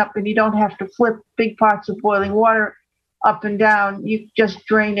whole thing up and you don't have to flip big pots of boiling water up and down. You just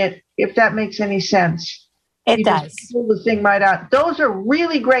drain it, if that makes any sense. It does. Just pull the thing right out. Those are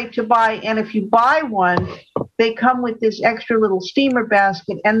really great to buy, and if you buy one, they come with this extra little steamer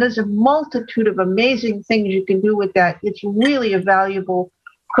basket, and there's a multitude of amazing things you can do with that. It's really a valuable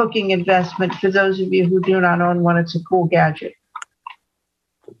cooking investment for those of you who do not own one. It's a cool gadget.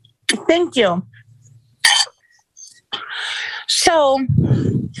 Thank you. So,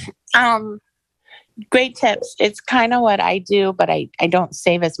 great tips. It's kind of what I do, but I don't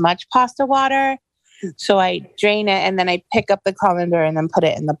save as much pasta water. So I drain it and then I pick up the colander and then put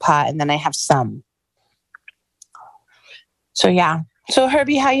it in the pot and then I have some. So yeah. So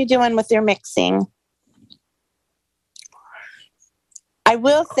Herbie, how you doing with your mixing? I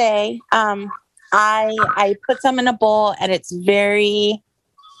will say, I put some in a bowl and it's very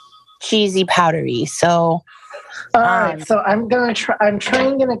cheesy powdery. So all right, so I'm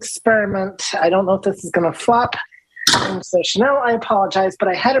trying an experiment. I don't know if this is going to flop. So Chanel, I apologize, but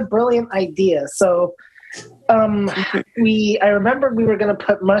I had a brilliant idea. So I remember we were going to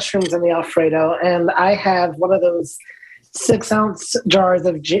put mushrooms in the Alfredo, and I have one of those 6-ounce jars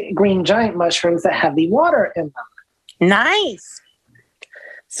of green giant mushrooms that have the water in them. Nice.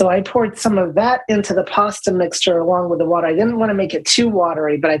 So I poured some of that into the pasta mixture along with the water. I didn't want to make it too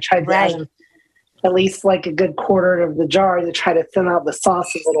watery, but I tried to add at least like a good quarter of the jar to try to thin out the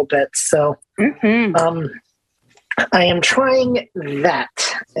sauce a little bit. So I am trying that,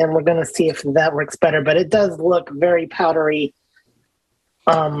 and we're going to see if that works better. But it does look very powdery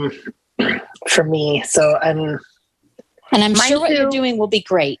for me. So and I'm sure what you're doing will be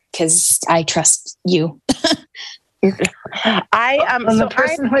great because I trust you. And the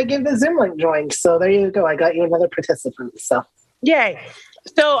person who I gave the Zoom link joined. So there you go. I got you another participant. So yay.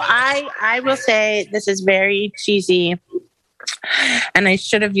 So I will say this is very cheesy, and I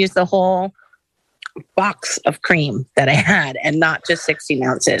should have used the whole box of cream that I had and not just 16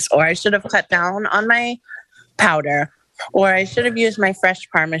 ounces. Or I should have cut down on my powder, or I should have used my fresh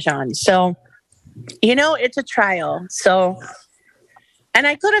Parmesan. So, it's a trial. So, and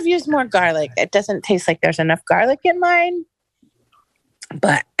I could have used more garlic. It doesn't taste like there's enough garlic in mine.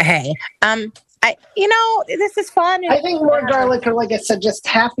 But hey, this is fun. I think more garlic, or like I said, just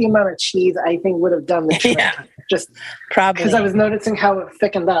half the amount of cheese, I think would have done the trick. Yeah, just probably because I was noticing how it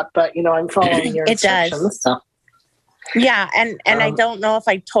thickened up. But I'm following your instructions. Does. So. Yeah, and I don't know if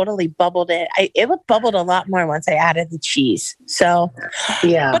I totally bubbled it. It bubbled a lot more once I added the cheese. So,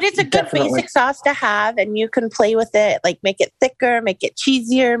 yeah, but it's a good basic sauce to have, and you can play with it, like make it thicker, make it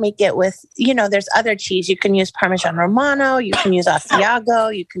cheesier, make it with, there's other cheese. You can use Parmesan Romano, you can use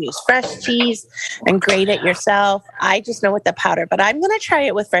Asiago, you can use fresh cheese and grate it yourself. I just know with the powder, but I'm going to try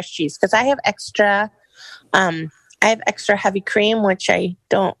it with fresh cheese because I have extra heavy cream, which I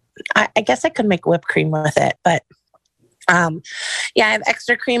don't, I guess I could make whipped cream with it, but I have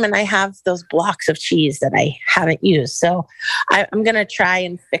extra cream and I have those blocks of cheese that I haven't used. So I'm going to try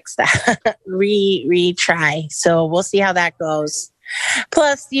and fix that, retry. So we'll see how that goes.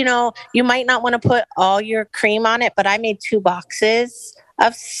 Plus, you might not want to put all your cream on it, but I made 2 boxes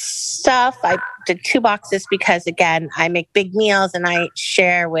of stuff. I did 2 boxes because, again, I make big meals and I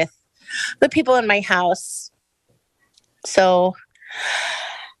share with the people in my house. So,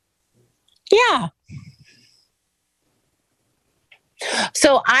 yeah.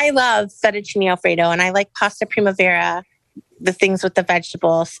 So I love fettuccine Alfredo and I like pasta primavera, the things with the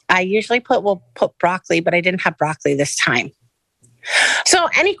vegetables. I usually put broccoli, but I didn't have broccoli this time. So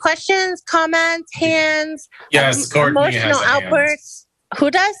any questions, comments, hands? Yes, Courtney emotional has outbursts.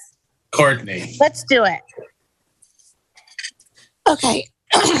 Who does? Courtney. Let's do it. Okay.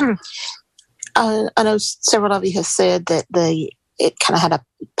 I know several of you have said that it kind of had a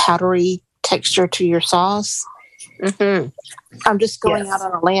powdery texture to your sauce. Mm-hmm. I'm just going out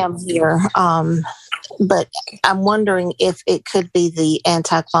on a limb here, but I'm wondering if it could be the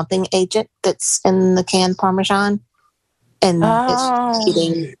anti-clumping agent that's in the canned Parmesan, and it's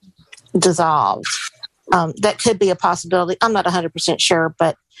getting dissolved. That could be a possibility. I'm not 100% sure,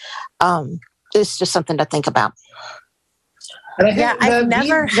 but it's just something to think about. And I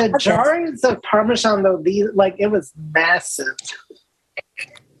think the jars of Parmesan, though, it was massive.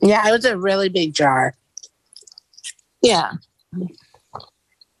 Yeah, it was a really big jar. Yeah.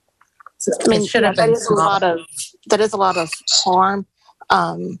 So, I mean, that is a lot of harm,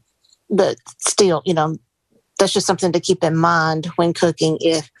 but still, that's just something to keep in mind when cooking.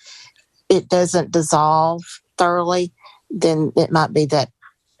 If it doesn't dissolve thoroughly, then it might be that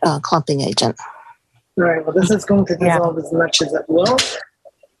clumping agent. Right. Well, this is going to dissolve as much as it will.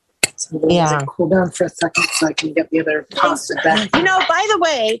 So I'm going to cool down for a second so I can get the other pasta back. By the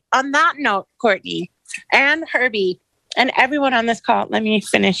way, on that note, Courtney and Herbie and everyone on this call, let me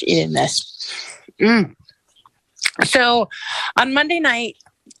finish eating this. So on Monday night,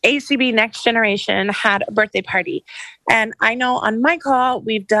 ACB Next Generation had a birthday party. And I know on my call,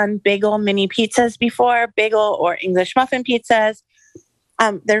 we've done bagel mini pizzas before, bagel or English muffin pizzas.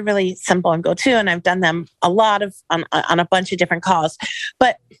 They're really simple and go to, and I've done them a lot on a bunch of different calls.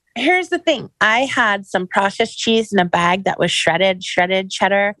 But here's the thing. I had some processed cheese in a bag that was shredded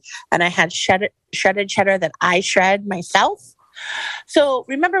cheddar, and I had shredded cheddar that I shred myself. So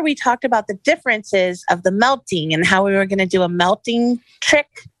remember we talked about the differences of the melting and how we were going to do a melting trick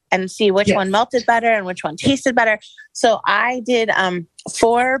and see which one melted better and which one tasted better. So I did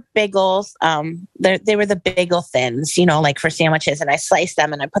 4 bagels. They were the bagel thins, like for sandwiches. And I sliced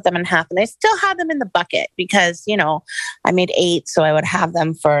them and I put them in half. And I still had them in the bucket because, I made 8. So I would have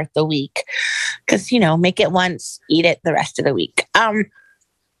them for the week. Because, make it once, eat it the rest of the week.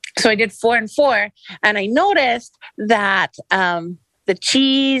 So I did 4 and 4. And I noticed that the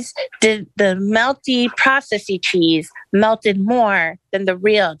cheese, the melty, processy cheese melted more than the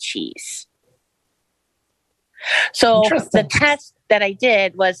real cheese. So the test that I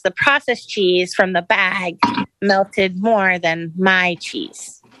did was the processed cheese from the bag melted more than my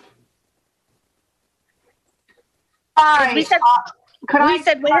cheese. We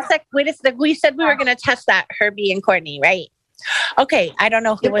said we said we were going to test that, Herbie and Courtney, right? Okay, I don't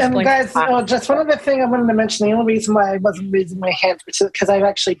know who was going guys, to just one other thing I wanted to mention. The only reason why I wasn't raising my hand is because I've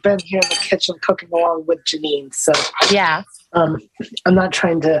actually been here in the kitchen cooking along with Janine. So yeah, I'm not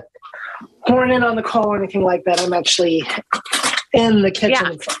trying to horn in on the call or anything like that. I'm actually in the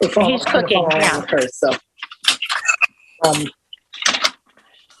kitchen. Yeah. He's cooking. With her, so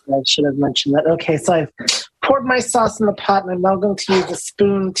I should have mentioned that. Okay, so I've poured my sauce in the pot, and I'm now going to use a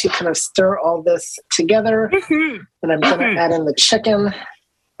spoon to kind of stir all this together. Mm-hmm. And I'm going to add in the chicken.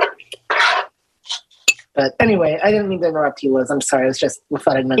 But anyway, I didn't mean to interrupt you, Liz. I'm sorry. I was just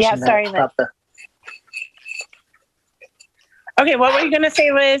thought I'd mention that. Sorry, Liz. Okay, what were you going to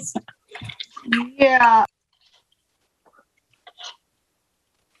say, Liz? Yeah.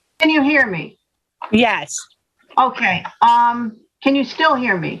 Can you hear me? Yes. Okay. Can you still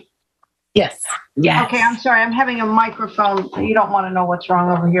hear me? Yes. Yes. Okay, I'm sorry. I'm having a microphone. You don't want to know what's wrong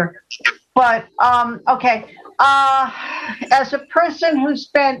over here. But, okay. As a person who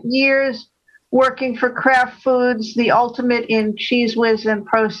spent years working for Kraft Foods, the ultimate in Cheez Whiz and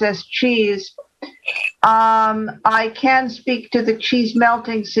processed cheese, I can speak to the cheese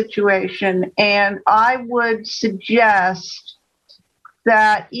melting situation. And I would suggest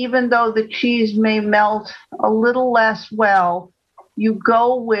that even though the cheese may melt a little less well, you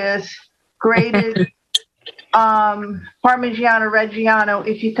go with grated Parmigiano Reggiano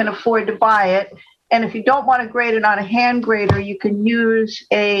if you can afford to buy it. And if you don't want to grate it on a hand grater, you can use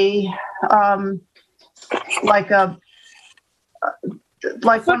a food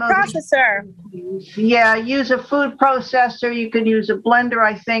processor. Yeah, use a food processor. You can use a blender,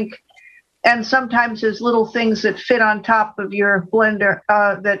 I think. And sometimes there's little things that fit on top of your blender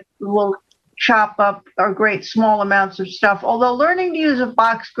that will chop up or grate small amounts of stuff. Although learning to use a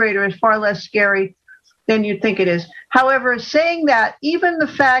box grater is far less scary than you think it is. However, saying that, even the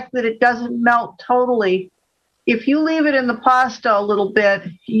fact that it doesn't melt totally, if you leave it in the pasta a little bit,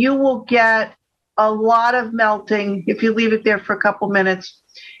 you will get a lot of melting if you leave it there for a couple minutes.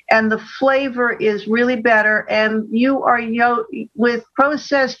 And the flavor is really better. And you are, with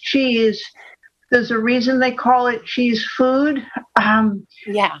processed cheese, there's a reason they call it cheese food. In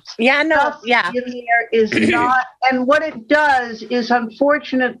there is not, and what it does is,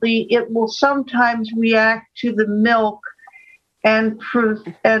 unfortunately, it will sometimes react to the milk and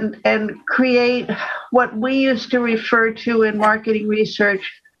create what we used to refer to in marketing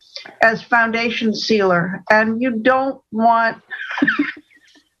research as foundation sealer. And you don't want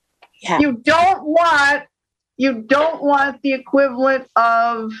you don't want the equivalent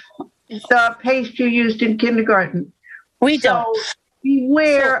of the paste you used in kindergarten. We don't.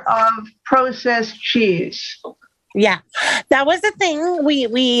 Beware of processed cheese. Yeah, that was the thing.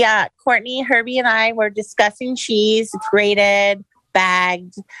 We Courtney, Herbie, and I were discussing cheese, grated,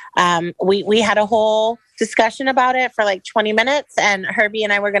 bagged. We had a whole discussion about it for like 20 minutes, and Herbie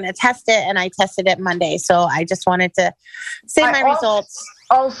and I were going to test it, and I tested it Monday. So I just wanted to say my results.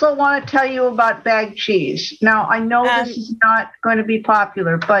 Also want to tell you about bagged cheese. Now, I know this is not going to be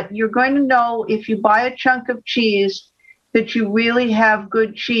popular, but you're going to know if you buy a chunk of cheese that you really have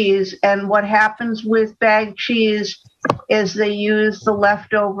good cheese. And what happens with bagged cheese is they use the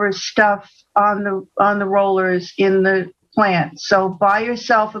leftover stuff on the rollers in the plant. So buy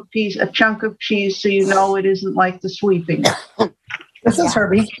yourself a chunk of cheese so you know it isn't like the sweeping. This is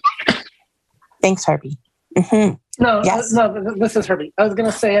Herbie. Thanks, Herbie. Mm-hmm. No, this is Herbie. I was going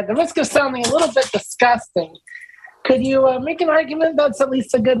to say, at the risk of sounding a little bit disgusting, could you make an argument that's at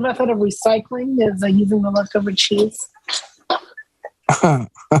least a good method of recycling is using the leftover cheese?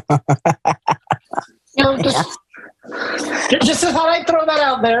 Just thought I'd throw that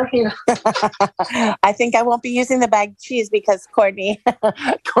out there. I think I won't be using the bagged cheese because Courtney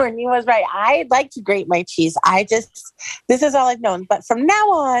was right. I like to grate my cheese. This is all I've known. But from now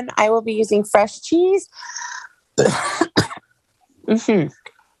on, I will be using fresh cheese. Okay,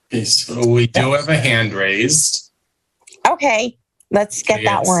 so we do have a hand raised. Okay, let's get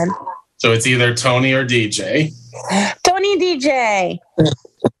that one. So it's either Tony or DJ. Tony, DJ.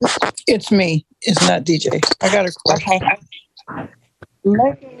 It's me. It's not DJ. I got a question.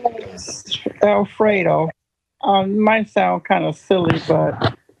 Okay. Alfredo. Might sound kind of silly,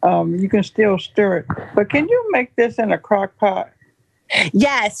 but you can still stir it. But can you make this in a crock pot?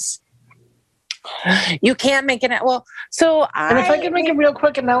 Yes. You can't make it. Well, so And if I could make a real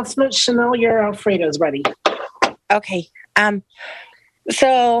quick announcement, Chanel, your Alfredo's ready. Okay.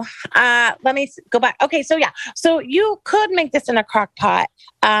 So let me go back. Okay, so you could make this in a crock pot.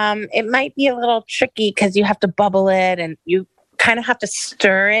 It might be a little tricky because you have to bubble it and you kind of have to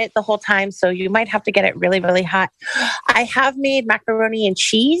stir it the whole time. So you might have to get it really, really hot. I have made macaroni and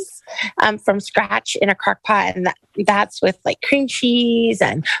cheese from scratch in a crock pot. And that's with like cream cheese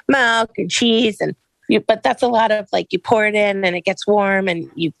and milk and cheese. But that's a lot of like, you pour it in and it gets warm and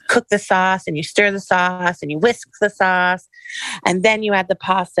you cook the sauce and you stir the sauce and you whisk the sauce and then you add the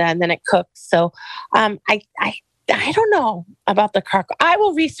pasta and then it cooks. So I don't know about the crock. I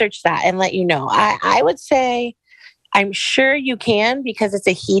will research that and let you know. I would say I'm sure you can because it's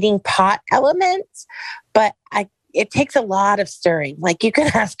a heating pot element, but it takes a lot of stirring. Like you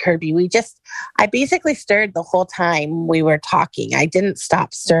can ask Kirby. I basically stirred the whole time we were talking. I didn't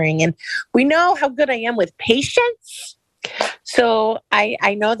stop stirring. And we know how good I am with patience. So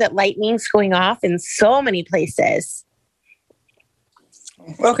I know that lightning's going off in so many places.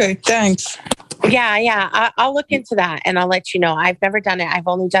 Okay, thanks. Yeah. I'll look into that and I'll let you know. I've never done it. I've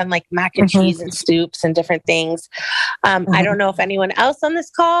only done like mac and cheese and soups and different things. I don't know if anyone else on this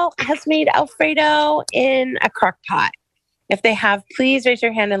call has made Alfredo in a crock pot. If they have, please raise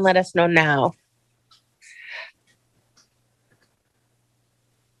your hand and let us know now.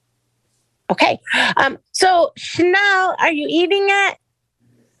 Okay. So Chanel, are you eating it?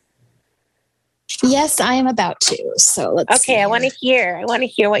 Yes, I am about to. So let's see. I want to hear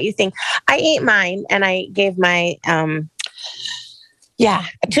what you think. I ate mine and I gave my,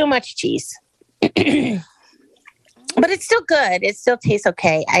 too much cheese, but it's still good. It still tastes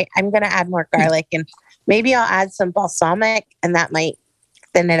okay. I'm going to add more garlic and maybe I'll add some balsamic and that might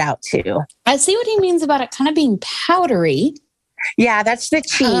thin it out too. I see what he means about it kind of being powdery. Yeah, that's the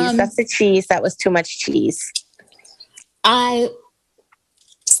cheese. That's the cheese. That was too much cheese.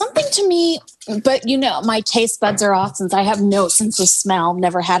 Something to me, but my taste buds are off since I have no sense of smell.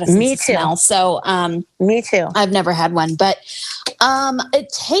 Never had a sense of smell. So, me too. I've never had one, but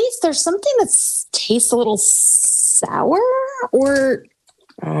there's something that tastes a little sour or.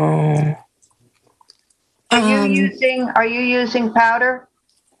 Are you using powder?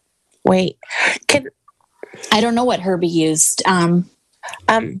 Wait, I don't know what Herbie used.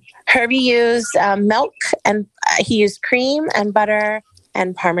 Herbie used milk and he used cream and butter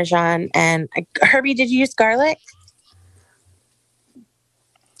and Parmesan. And Herbie, did you use garlic?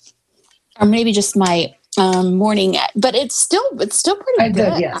 Or maybe just my morning, but it's still pretty good.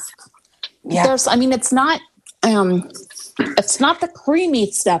 Did, yes. Yeah. It's not the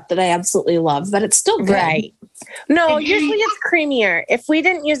creamy stuff that I absolutely love, but it's still good. Right. No, usually it's creamier. If we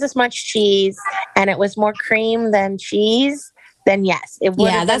didn't use as much cheese and it was more cream than cheese, then yes, it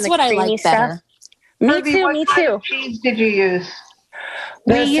would. Yeah, that's what I like better. Me too. What kind of cheese did you use?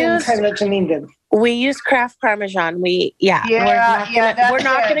 The same kind that Janine did. We use Kraft Parmesan. We're not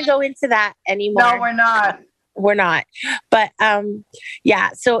going to go into that anymore. No, we're not. We're not. But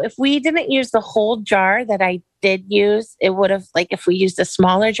so if we didn't use the whole jar that I did use, it would have, like, if we used a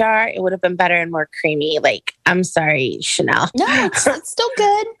smaller jar, it would have been better and more creamy. Like, I'm sorry, Chanel. No, it's still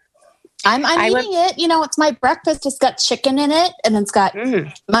good. I'm eating it. It's my breakfast. It's got chicken in it and it's got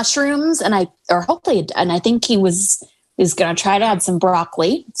mushrooms and I think he's going to try to add some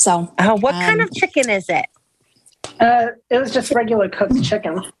broccoli. So, what kind of chicken is it? It was just regular cooked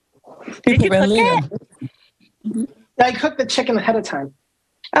chicken. Did you cook it? I cooked the chicken ahead of time.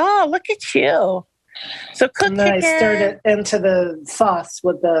 Oh, look at you! So cooked and then chicken. I stirred it into the sauce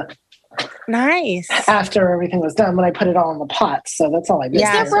with the. Nice. After everything was done, when I put it all in the pot, so that's all I did. Is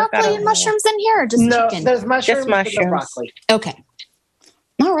there broccoli and mushrooms in here, or just no, chicken? There's mushrooms. Just mushrooms. No broccoli. Okay.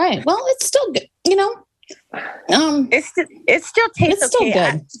 All right. Well, it's still good. It still tastes still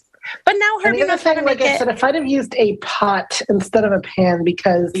okay. Good. But now Herbie knows how to make I said, if I'd have used a pot instead of a pan,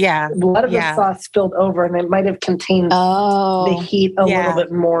 because a lot of the sauce spilled over and it might have contained the heat a little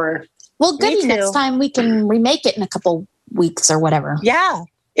bit more. Well, goody. Next time we can remake it in a couple weeks or whatever. Yeah,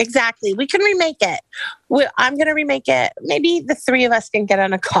 exactly. We can remake it. I'm going to remake it. Maybe the three of us can get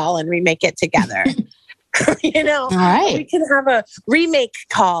on a call and remake it together. All right. We can have a remake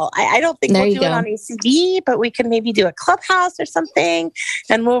call. I don't think we'll do it on ACB, but we can maybe do a Clubhouse or something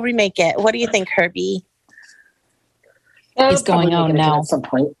and we'll remake it. What do you think, Herbie? He's going, oh no. At some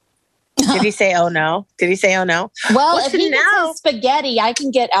point. Did he say, oh no? Well, if he gets spaghetti, I can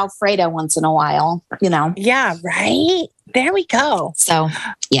get Alfredo once in a while, Yeah, right? There we go. So,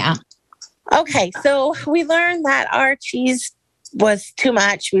 yeah. Okay, so we learned that our cheese was too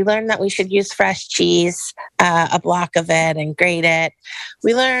much. We learned that we should use fresh cheese, a block of it, and grate it.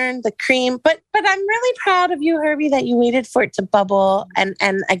 We learned the cream, but I'm really proud of you, Herbie, that you waited for it to bubble. And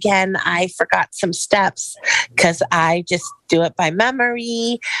again, I forgot some steps because I just do it by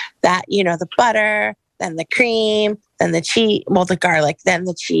memory. That the butter, then the cream, then the cheese, well, the garlic, then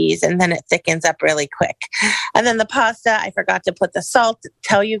the cheese, and then it thickens up really quick. And then the pasta, I forgot to put the salt,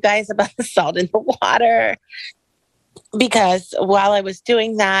 tell you guys about the salt in the water. Because while I was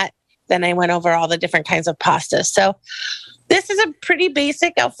doing that, then I went over all the different kinds of pasta. So this is a pretty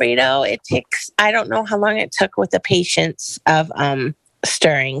basic Alfredo. It takes, I don't know how long it took with the patience of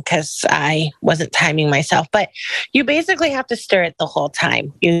stirring because I wasn't timing myself. But you basically have to stir it the whole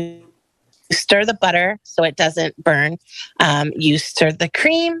time. You stir the butter so it doesn't burn. You stir the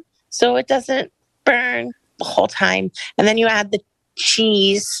cream so it doesn't burn the whole time. And then you add the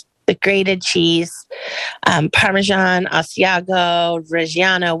cheese, the grated cheese, Parmesan, Asiago,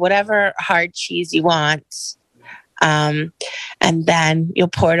 Reggiano, whatever hard cheese you want. And then you'll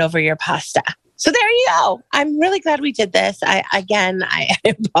pour it over your pasta. So there you go. I'm really glad we did this. I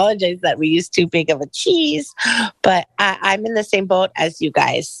apologize that we used too big of a cheese, but I'm in the same boat as you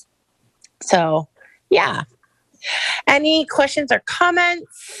guys. So, yeah. Any questions or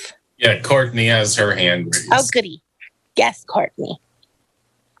comments? Yeah, Courtney has her hand raised. Oh, goody. Yes, Courtney.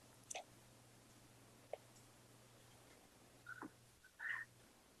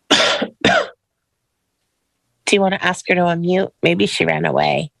 Do you want to ask her to unmute? Maybe she ran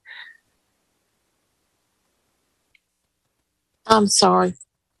away. I'm sorry.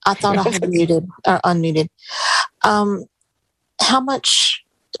 I thought I had muted or unmuted. How much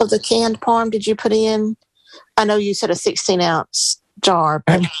of the canned parm did you put in? I know you said a 16-ounce jar,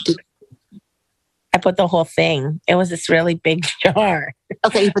 but I put the whole thing. It was this really big jar.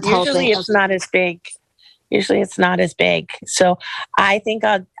 Okay, you put the whole thing. Usually it's not as big. So I think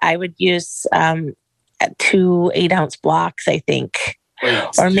I would use 2 8-ounce blocks, I think. Wait,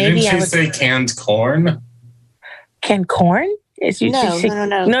 or maybe didn't she say canned corn? Canned corn?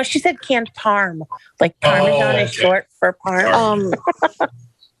 No. No, she said canned parm. Like Parmesan is short for parm.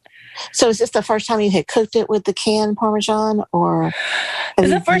 So is this the first time you had cooked it with the canned Parmesan, or? It's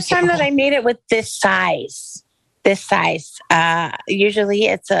the first time that I made it with this size. Usually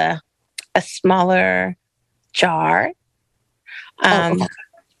it's a smaller jar.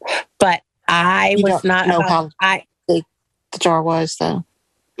 But I was not know how big the jar was, though.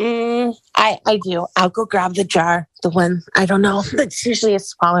 I do. I'll go grab the jar. The one, I don't know. It's usually a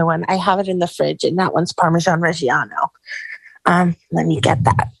smaller one. I have it in the fridge, and that one's Parmesan Reggiano. Let me get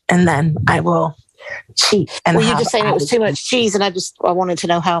that, and then I will cheat. And you just saying it was too much cheese, and I wanted to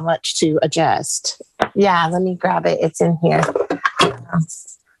know how much to adjust. Yeah, let me grab it. It's in here.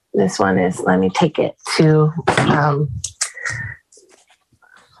 This one is. Let me take it to.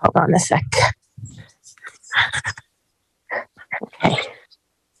 Hold on a sec. Okay.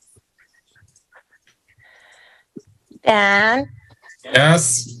 Dan?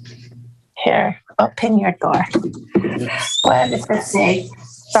 Yes? Here, open your door. What does this say?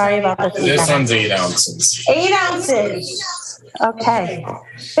 Sorry about this. This one's 8 ounces. 8 ounces. Okay.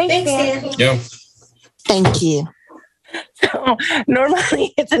 Thanks, Dan. Yep. Thank you. So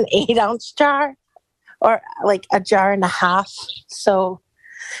normally it's an 8-ounce jar or like a jar and a half. So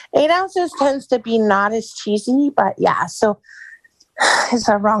 8 ounces tends to be not as cheesy, but yeah, so it's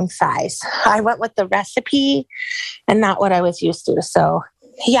the wrong size. I went with the recipe and not what I was used to. So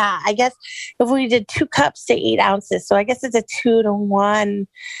yeah, I guess if we did 2 cups to 8 ounces, so I guess it's a 2 to 1,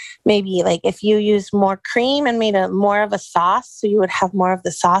 maybe like if you use more cream and made more of a sauce, so you would have more of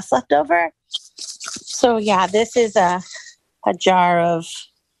the sauce left over. So yeah, this is a jar of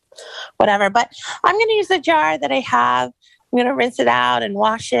whatever, but I'm going to use the jar that I have. I'm going to rinse it out and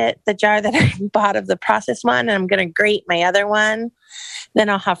wash it, the jar that I bought of the processed one, and I'm going to grate my other one. Then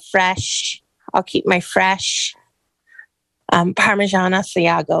I'll have fresh. I'll keep my fresh Parmesan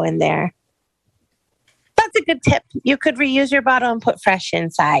Asiago in there. That's a good tip. You could reuse your bottle and put fresh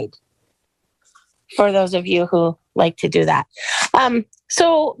inside for those of you who like to do that.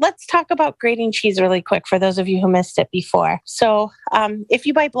 So let's talk about grating cheese really quick for those of you who missed it before. So if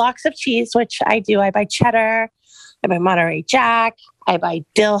you buy blocks of cheese, which I do, I buy cheddar, I buy Monterey Jack, I buy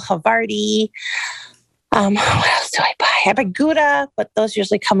dill Havarti. What else do I buy? I buy Gouda, but those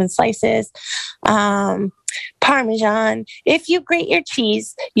usually come in slices. Parmesan. If you grate your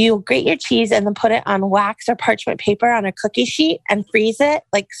cheese, you'll grate your cheese and then put it on wax or parchment paper on a cookie sheet and freeze it,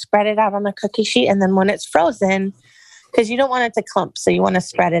 like spread it out on the cookie sheet. And then when it's frozen, because you don't want it to clump, so you want to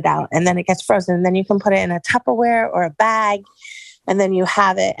spread it out, and then it gets frozen. And then you can put it in a Tupperware or a bag, and then you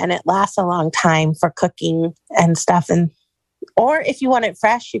have it, and it lasts a long time for cooking and stuff. Or if you want it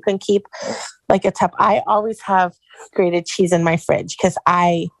fresh, you can keep like a tub. I always have grated cheese in my fridge because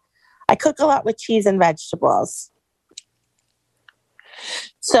I cook a lot with cheese and vegetables.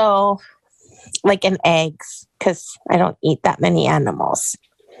 So, like, and eggs, because I don't eat that many animals.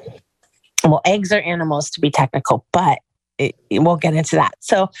 well, eggs are animals to be technical, but we'll get into that.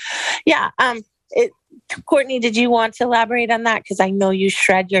 So, yeah. Courtney, did you want to elaborate on that? Because I know you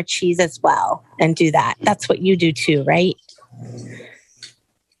shred your cheese as well and do that. That's what you do too, right?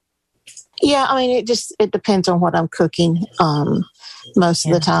 Yeah, I mean, it depends on what I'm cooking. Most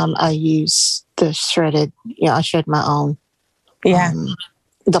of the time I use the shredded, I shred my own. Yeah.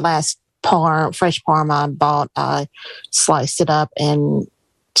 The last fresh parm I bought, I sliced it up and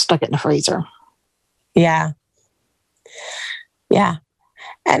stuck it in the freezer. Yeah. Yeah.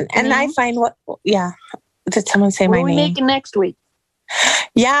 And I find did someone say my name? What are we making next week?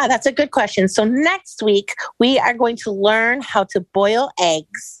 Yeah, that's a good question. So next week, we are going to learn how to boil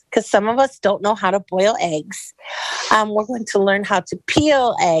eggs because some of us don't know how to boil eggs. We're going to learn how to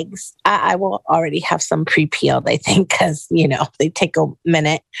peel eggs. I will already have some pre-peeled, I think, because, they take a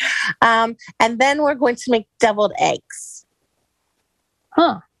minute. And then we're going to make deviled eggs.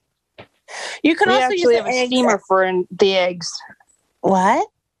 Huh. You can also use have a steamer for the eggs. What?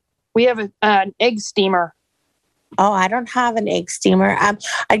 We have an egg steamer. Oh, I don't have an egg steamer.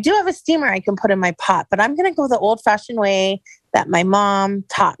 I do have a steamer I can put in my pot, but I'm going to go the old-fashioned way that my mom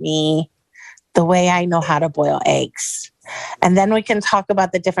taught me, the way I know how to boil eggs. And then we can talk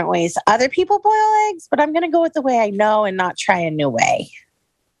about the different ways other people boil eggs, but I'm going to go with the way I know and not try a new way.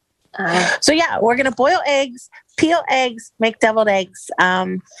 So yeah, we're going to boil eggs, peel eggs, make deviled eggs.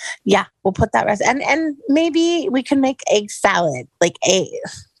 We'll put that rest. And maybe we can make egg salad, like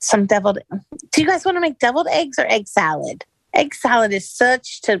some deviled. Do you guys want to make deviled eggs or egg salad? Egg salad is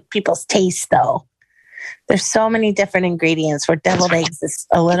such to people's taste, though. There's so many different ingredients where deviled eggs is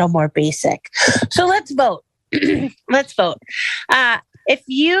a little more basic. So let's vote. Let's vote. If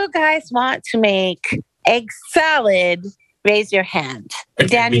you guys want to make egg salad, raise your hand.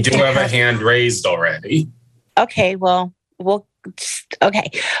 Dan, we do have a hand raised already. Okay, well, who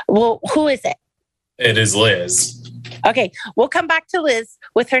is it? It is Liz. Okay, we'll come back to Liz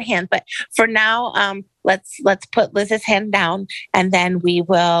with her hand, but for now, let's put Liz's hand down, and then we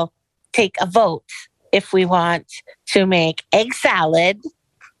will take a vote if we want to make egg salad.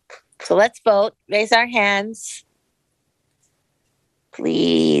 So let's vote. Raise our hands,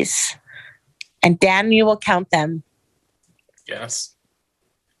 please. And Dan, you will count them. Yes.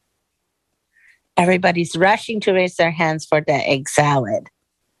 Everybody's rushing to raise their hands for the egg salad.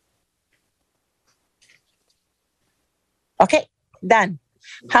 Okay, done.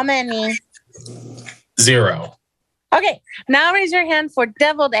 How many? 0. Okay, now raise your hand for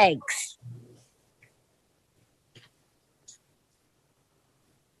deviled eggs.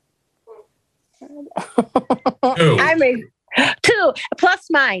 I raised 2 plus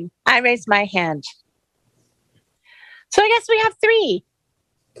mine. I raised my hand. So I guess we have 3.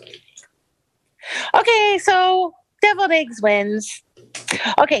 Okay, so deviled eggs wins.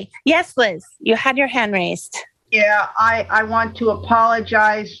 Okay, yes, Liz, you had your hand raised. Yeah, I want to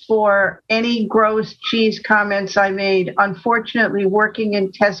apologize for any gross cheese comments I made. Unfortunately, working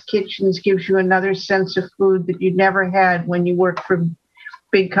in test kitchens gives you another sense of food that you never had when you work for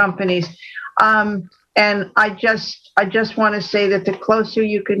big companies. And I just want to say that the closer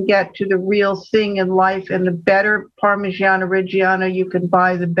you can get to the real thing in life and the better Parmigiano Reggiano you can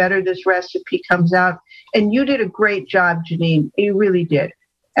buy, the better this recipe comes out. And you did a great job, Janine. You really did.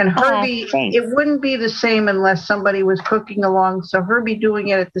 And Herbie, it wouldn't be the same unless somebody was cooking along. So Herbie doing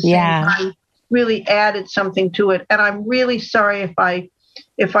it at the same time really added something to it. And I'm really sorry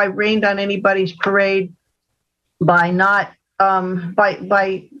if I rained on anybody's parade by not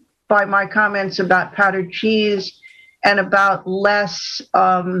by my comments about powdered cheese and about less,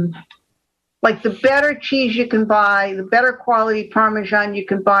 like the better cheese you can buy, the better quality Parmesan you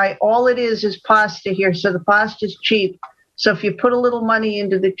can buy. All it is pasta here. So the pasta is cheap. So if you put a little money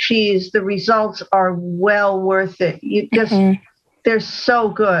into the cheese, the results are well worth it. You just, they're so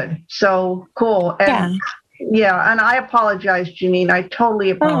good. So cool. And and I apologize, Janine. I totally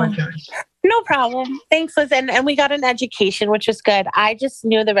apologize. No problem. Thanks, Liz. And we got an education, which was good. I just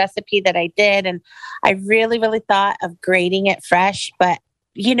knew the recipe that I did, and I really, really thought of grating it fresh. But,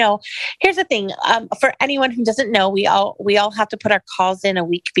 here's the thing. For anyone who doesn't know, we all have to put our calls in a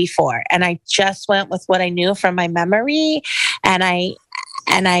week before. And I just went with what I knew from my memory. And I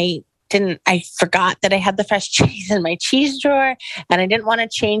forgot that I had the fresh cheese in my cheese drawer, and I didn't want to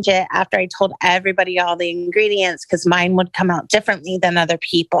change it after I told everybody all the ingredients because mine would come out differently than other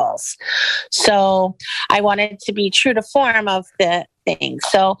people's. So I wanted to be true to form of the thing.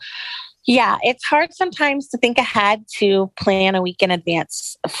 So Yeah, it's hard sometimes to think ahead to plan a week in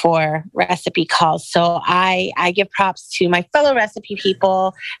advance for recipe calls. So I give props to my fellow recipe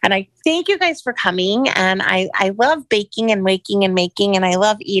people, and I thank you guys for coming. And I love baking and waking and making, and I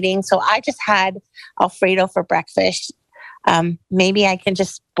love eating. So I just had Alfredo for breakfast. Maybe I can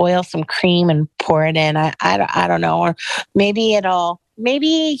just boil some cream and pour it in. I don't know. Or maybe it'll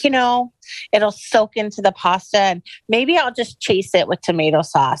soak into the pasta, and maybe I'll just chase it with tomato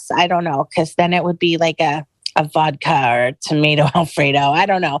sauce. I don't know, because then it would be like a vodka or tomato Alfredo. I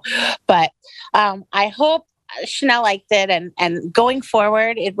don't know. But I hope Chanel liked it. And going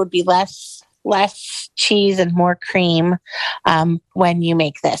forward, it would be less cheese and more cream when you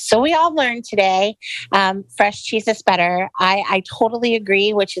make this. So we all learned today, fresh cheese is better. I totally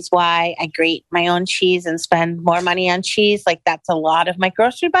agree, which is why I grate my own cheese and spend more money on cheese. Like that's a lot of my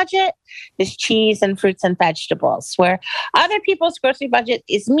grocery budget is cheese and fruits and vegetables, where other people's grocery budget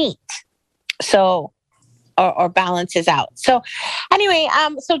is meat. So or balances out. So anyway,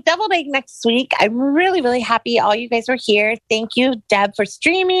 so deviled egg next week. I'm really, really happy all you guys were here. Thank you, Deb, for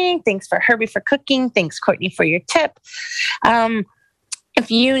streaming. Thanks for Herbie for cooking. Thanks, Courtney, for your tip. If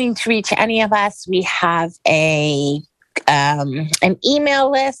you need to reach any of us, we have an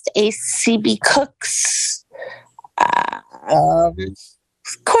email list, ACB Cooks.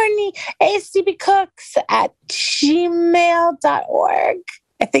 Courtney, acbcooks@gmail.org.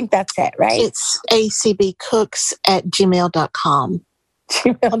 I think that's it, right? It's acbcooks@gmail.com.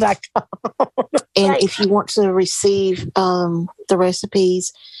 Gmail.com. And right. If you want to receive the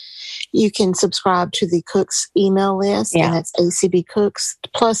recipes, you can subscribe to the Cooks email list. Yeah. And that's ACB Cooks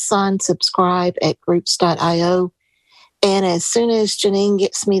 + subscribe at groups.io. And as soon as Janine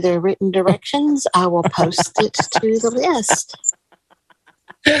gets me the written directions, I will post it to the list.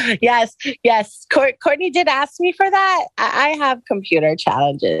 Yes. Courtney did ask me for that. I have computer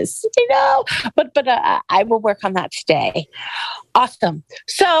challenges, but I will work on that today. Awesome.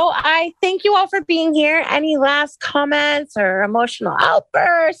 So I thank you all for being here. Any last comments or emotional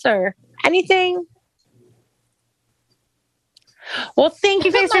outbursts or anything? Well, thank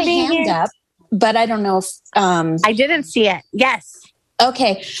you guys for being here. Up, but I don't know if I didn't see it. Yes.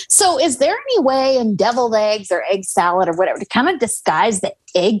 Okay. So is there any way in deviled eggs or egg salad or whatever to kind of disguise the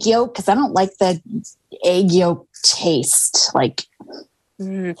egg yolk? Because I don't like the egg yolk taste. I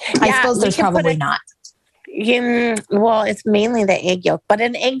suppose there's probably not. Well, it's mainly the egg yolk. But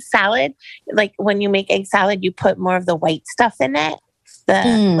in egg salad, like when you make egg salad, you put more of the white stuff in it.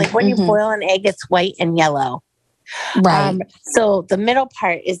 When you boil an egg, it's white and yellow. Right. So the middle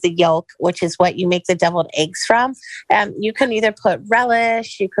part is the yolk, which is what you make the deviled eggs from. You can either put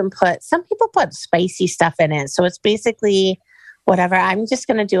relish, some people put spicy stuff in it. So it's basically whatever. I'm just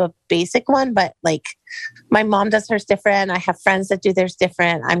going to do a basic one, but like my mom does hers different. I have friends that do theirs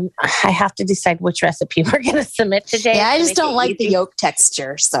different. I have to decide which recipe we're going to submit today. Yeah, I just don't like the yolk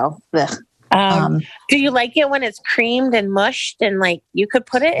texture. So, do you like it when it's creamed and mushed and like you could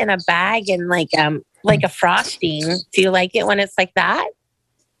put it in a bag and like a frosting? Do you like it when it's like that?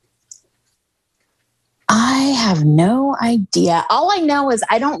 I have no idea. All I know is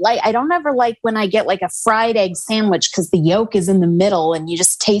I don't ever like when I get like a fried egg sandwich because the yolk is in the middle and you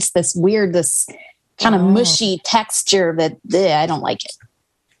just taste this kind of mushy texture that I don't like it.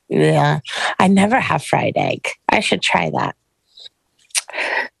 Yeah. I never have fried egg. I should try that.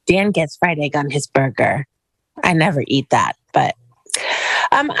 Dan gets fried egg on his burger. I never eat that, but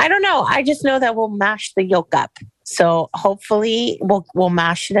I don't know. I just know that we'll mash the yolk up. So hopefully we'll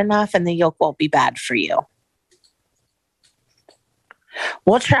mash it enough and the yolk won't be bad for you.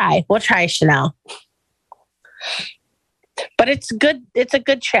 We'll try, Chanel. But it's good. It's a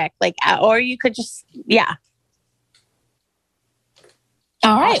good trick. Or you could just, yeah.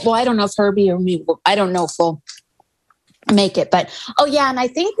 All right. Well, I don't know if Herbie or me, I don't know if we'll make it, but, oh yeah. And I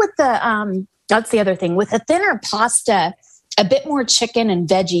think with that's the other thing with a thinner pasta, a bit more chicken and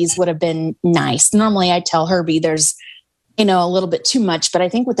veggies would have been nice. Normally I tell Herbie there's, a little bit too much, but I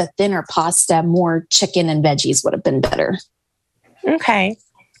think with a thinner pasta, more chicken and veggies would have been better. Okay.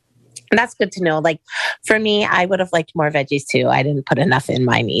 That's good to know. Like for me, I would have liked more veggies too. I didn't put enough in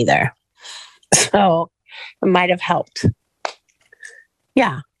mine either. So it might have helped.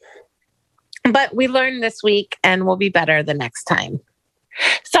 Yeah. But we learned this week and we'll be better the next time.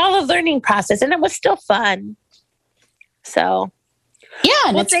 It's all a learning process and it was still fun. So, yeah,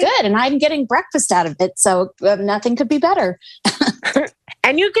 and it's good. And I'm getting breakfast out of it. So nothing could be better.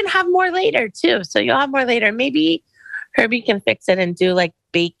 And you can have more later too. So you'll have more later. Maybe Herbie can fix it and do like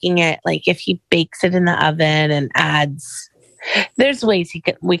baking it. Like if he bakes it in the oven and adds, there's ways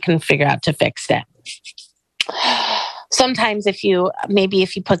we can figure out to fix it. sometimes if you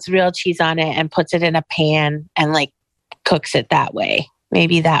puts real cheese on it and puts it in a pan and like cooks it that way,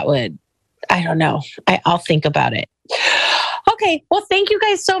 maybe that would, I don't know. I'll think about it. Okay. Well, thank you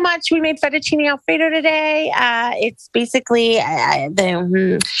guys so much. We made fettuccine Alfredo today. It's basically, you're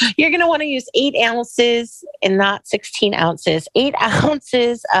going to want to use 8 ounces and not 16 ounces, 8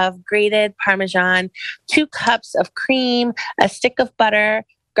 ounces of grated Parmesan, 2 cups of cream, a stick of butter,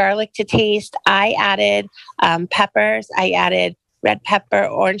 garlic to taste. I added peppers. I added red pepper,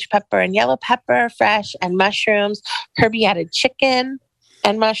 orange pepper, and yellow pepper, fresh, and mushrooms. Herbie added chicken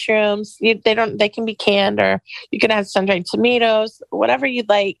and mushrooms. They can be canned, or you can add sun-dried tomatoes, whatever you'd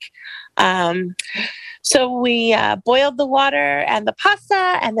like. So we boiled the water and the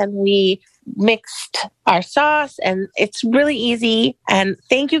pasta, and then we mixed our sauce, and it's really easy. And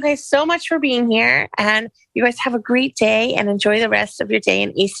thank you guys so much for being here. And you guys have a great day and enjoy the rest of your day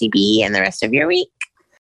in ACB and the rest of your week.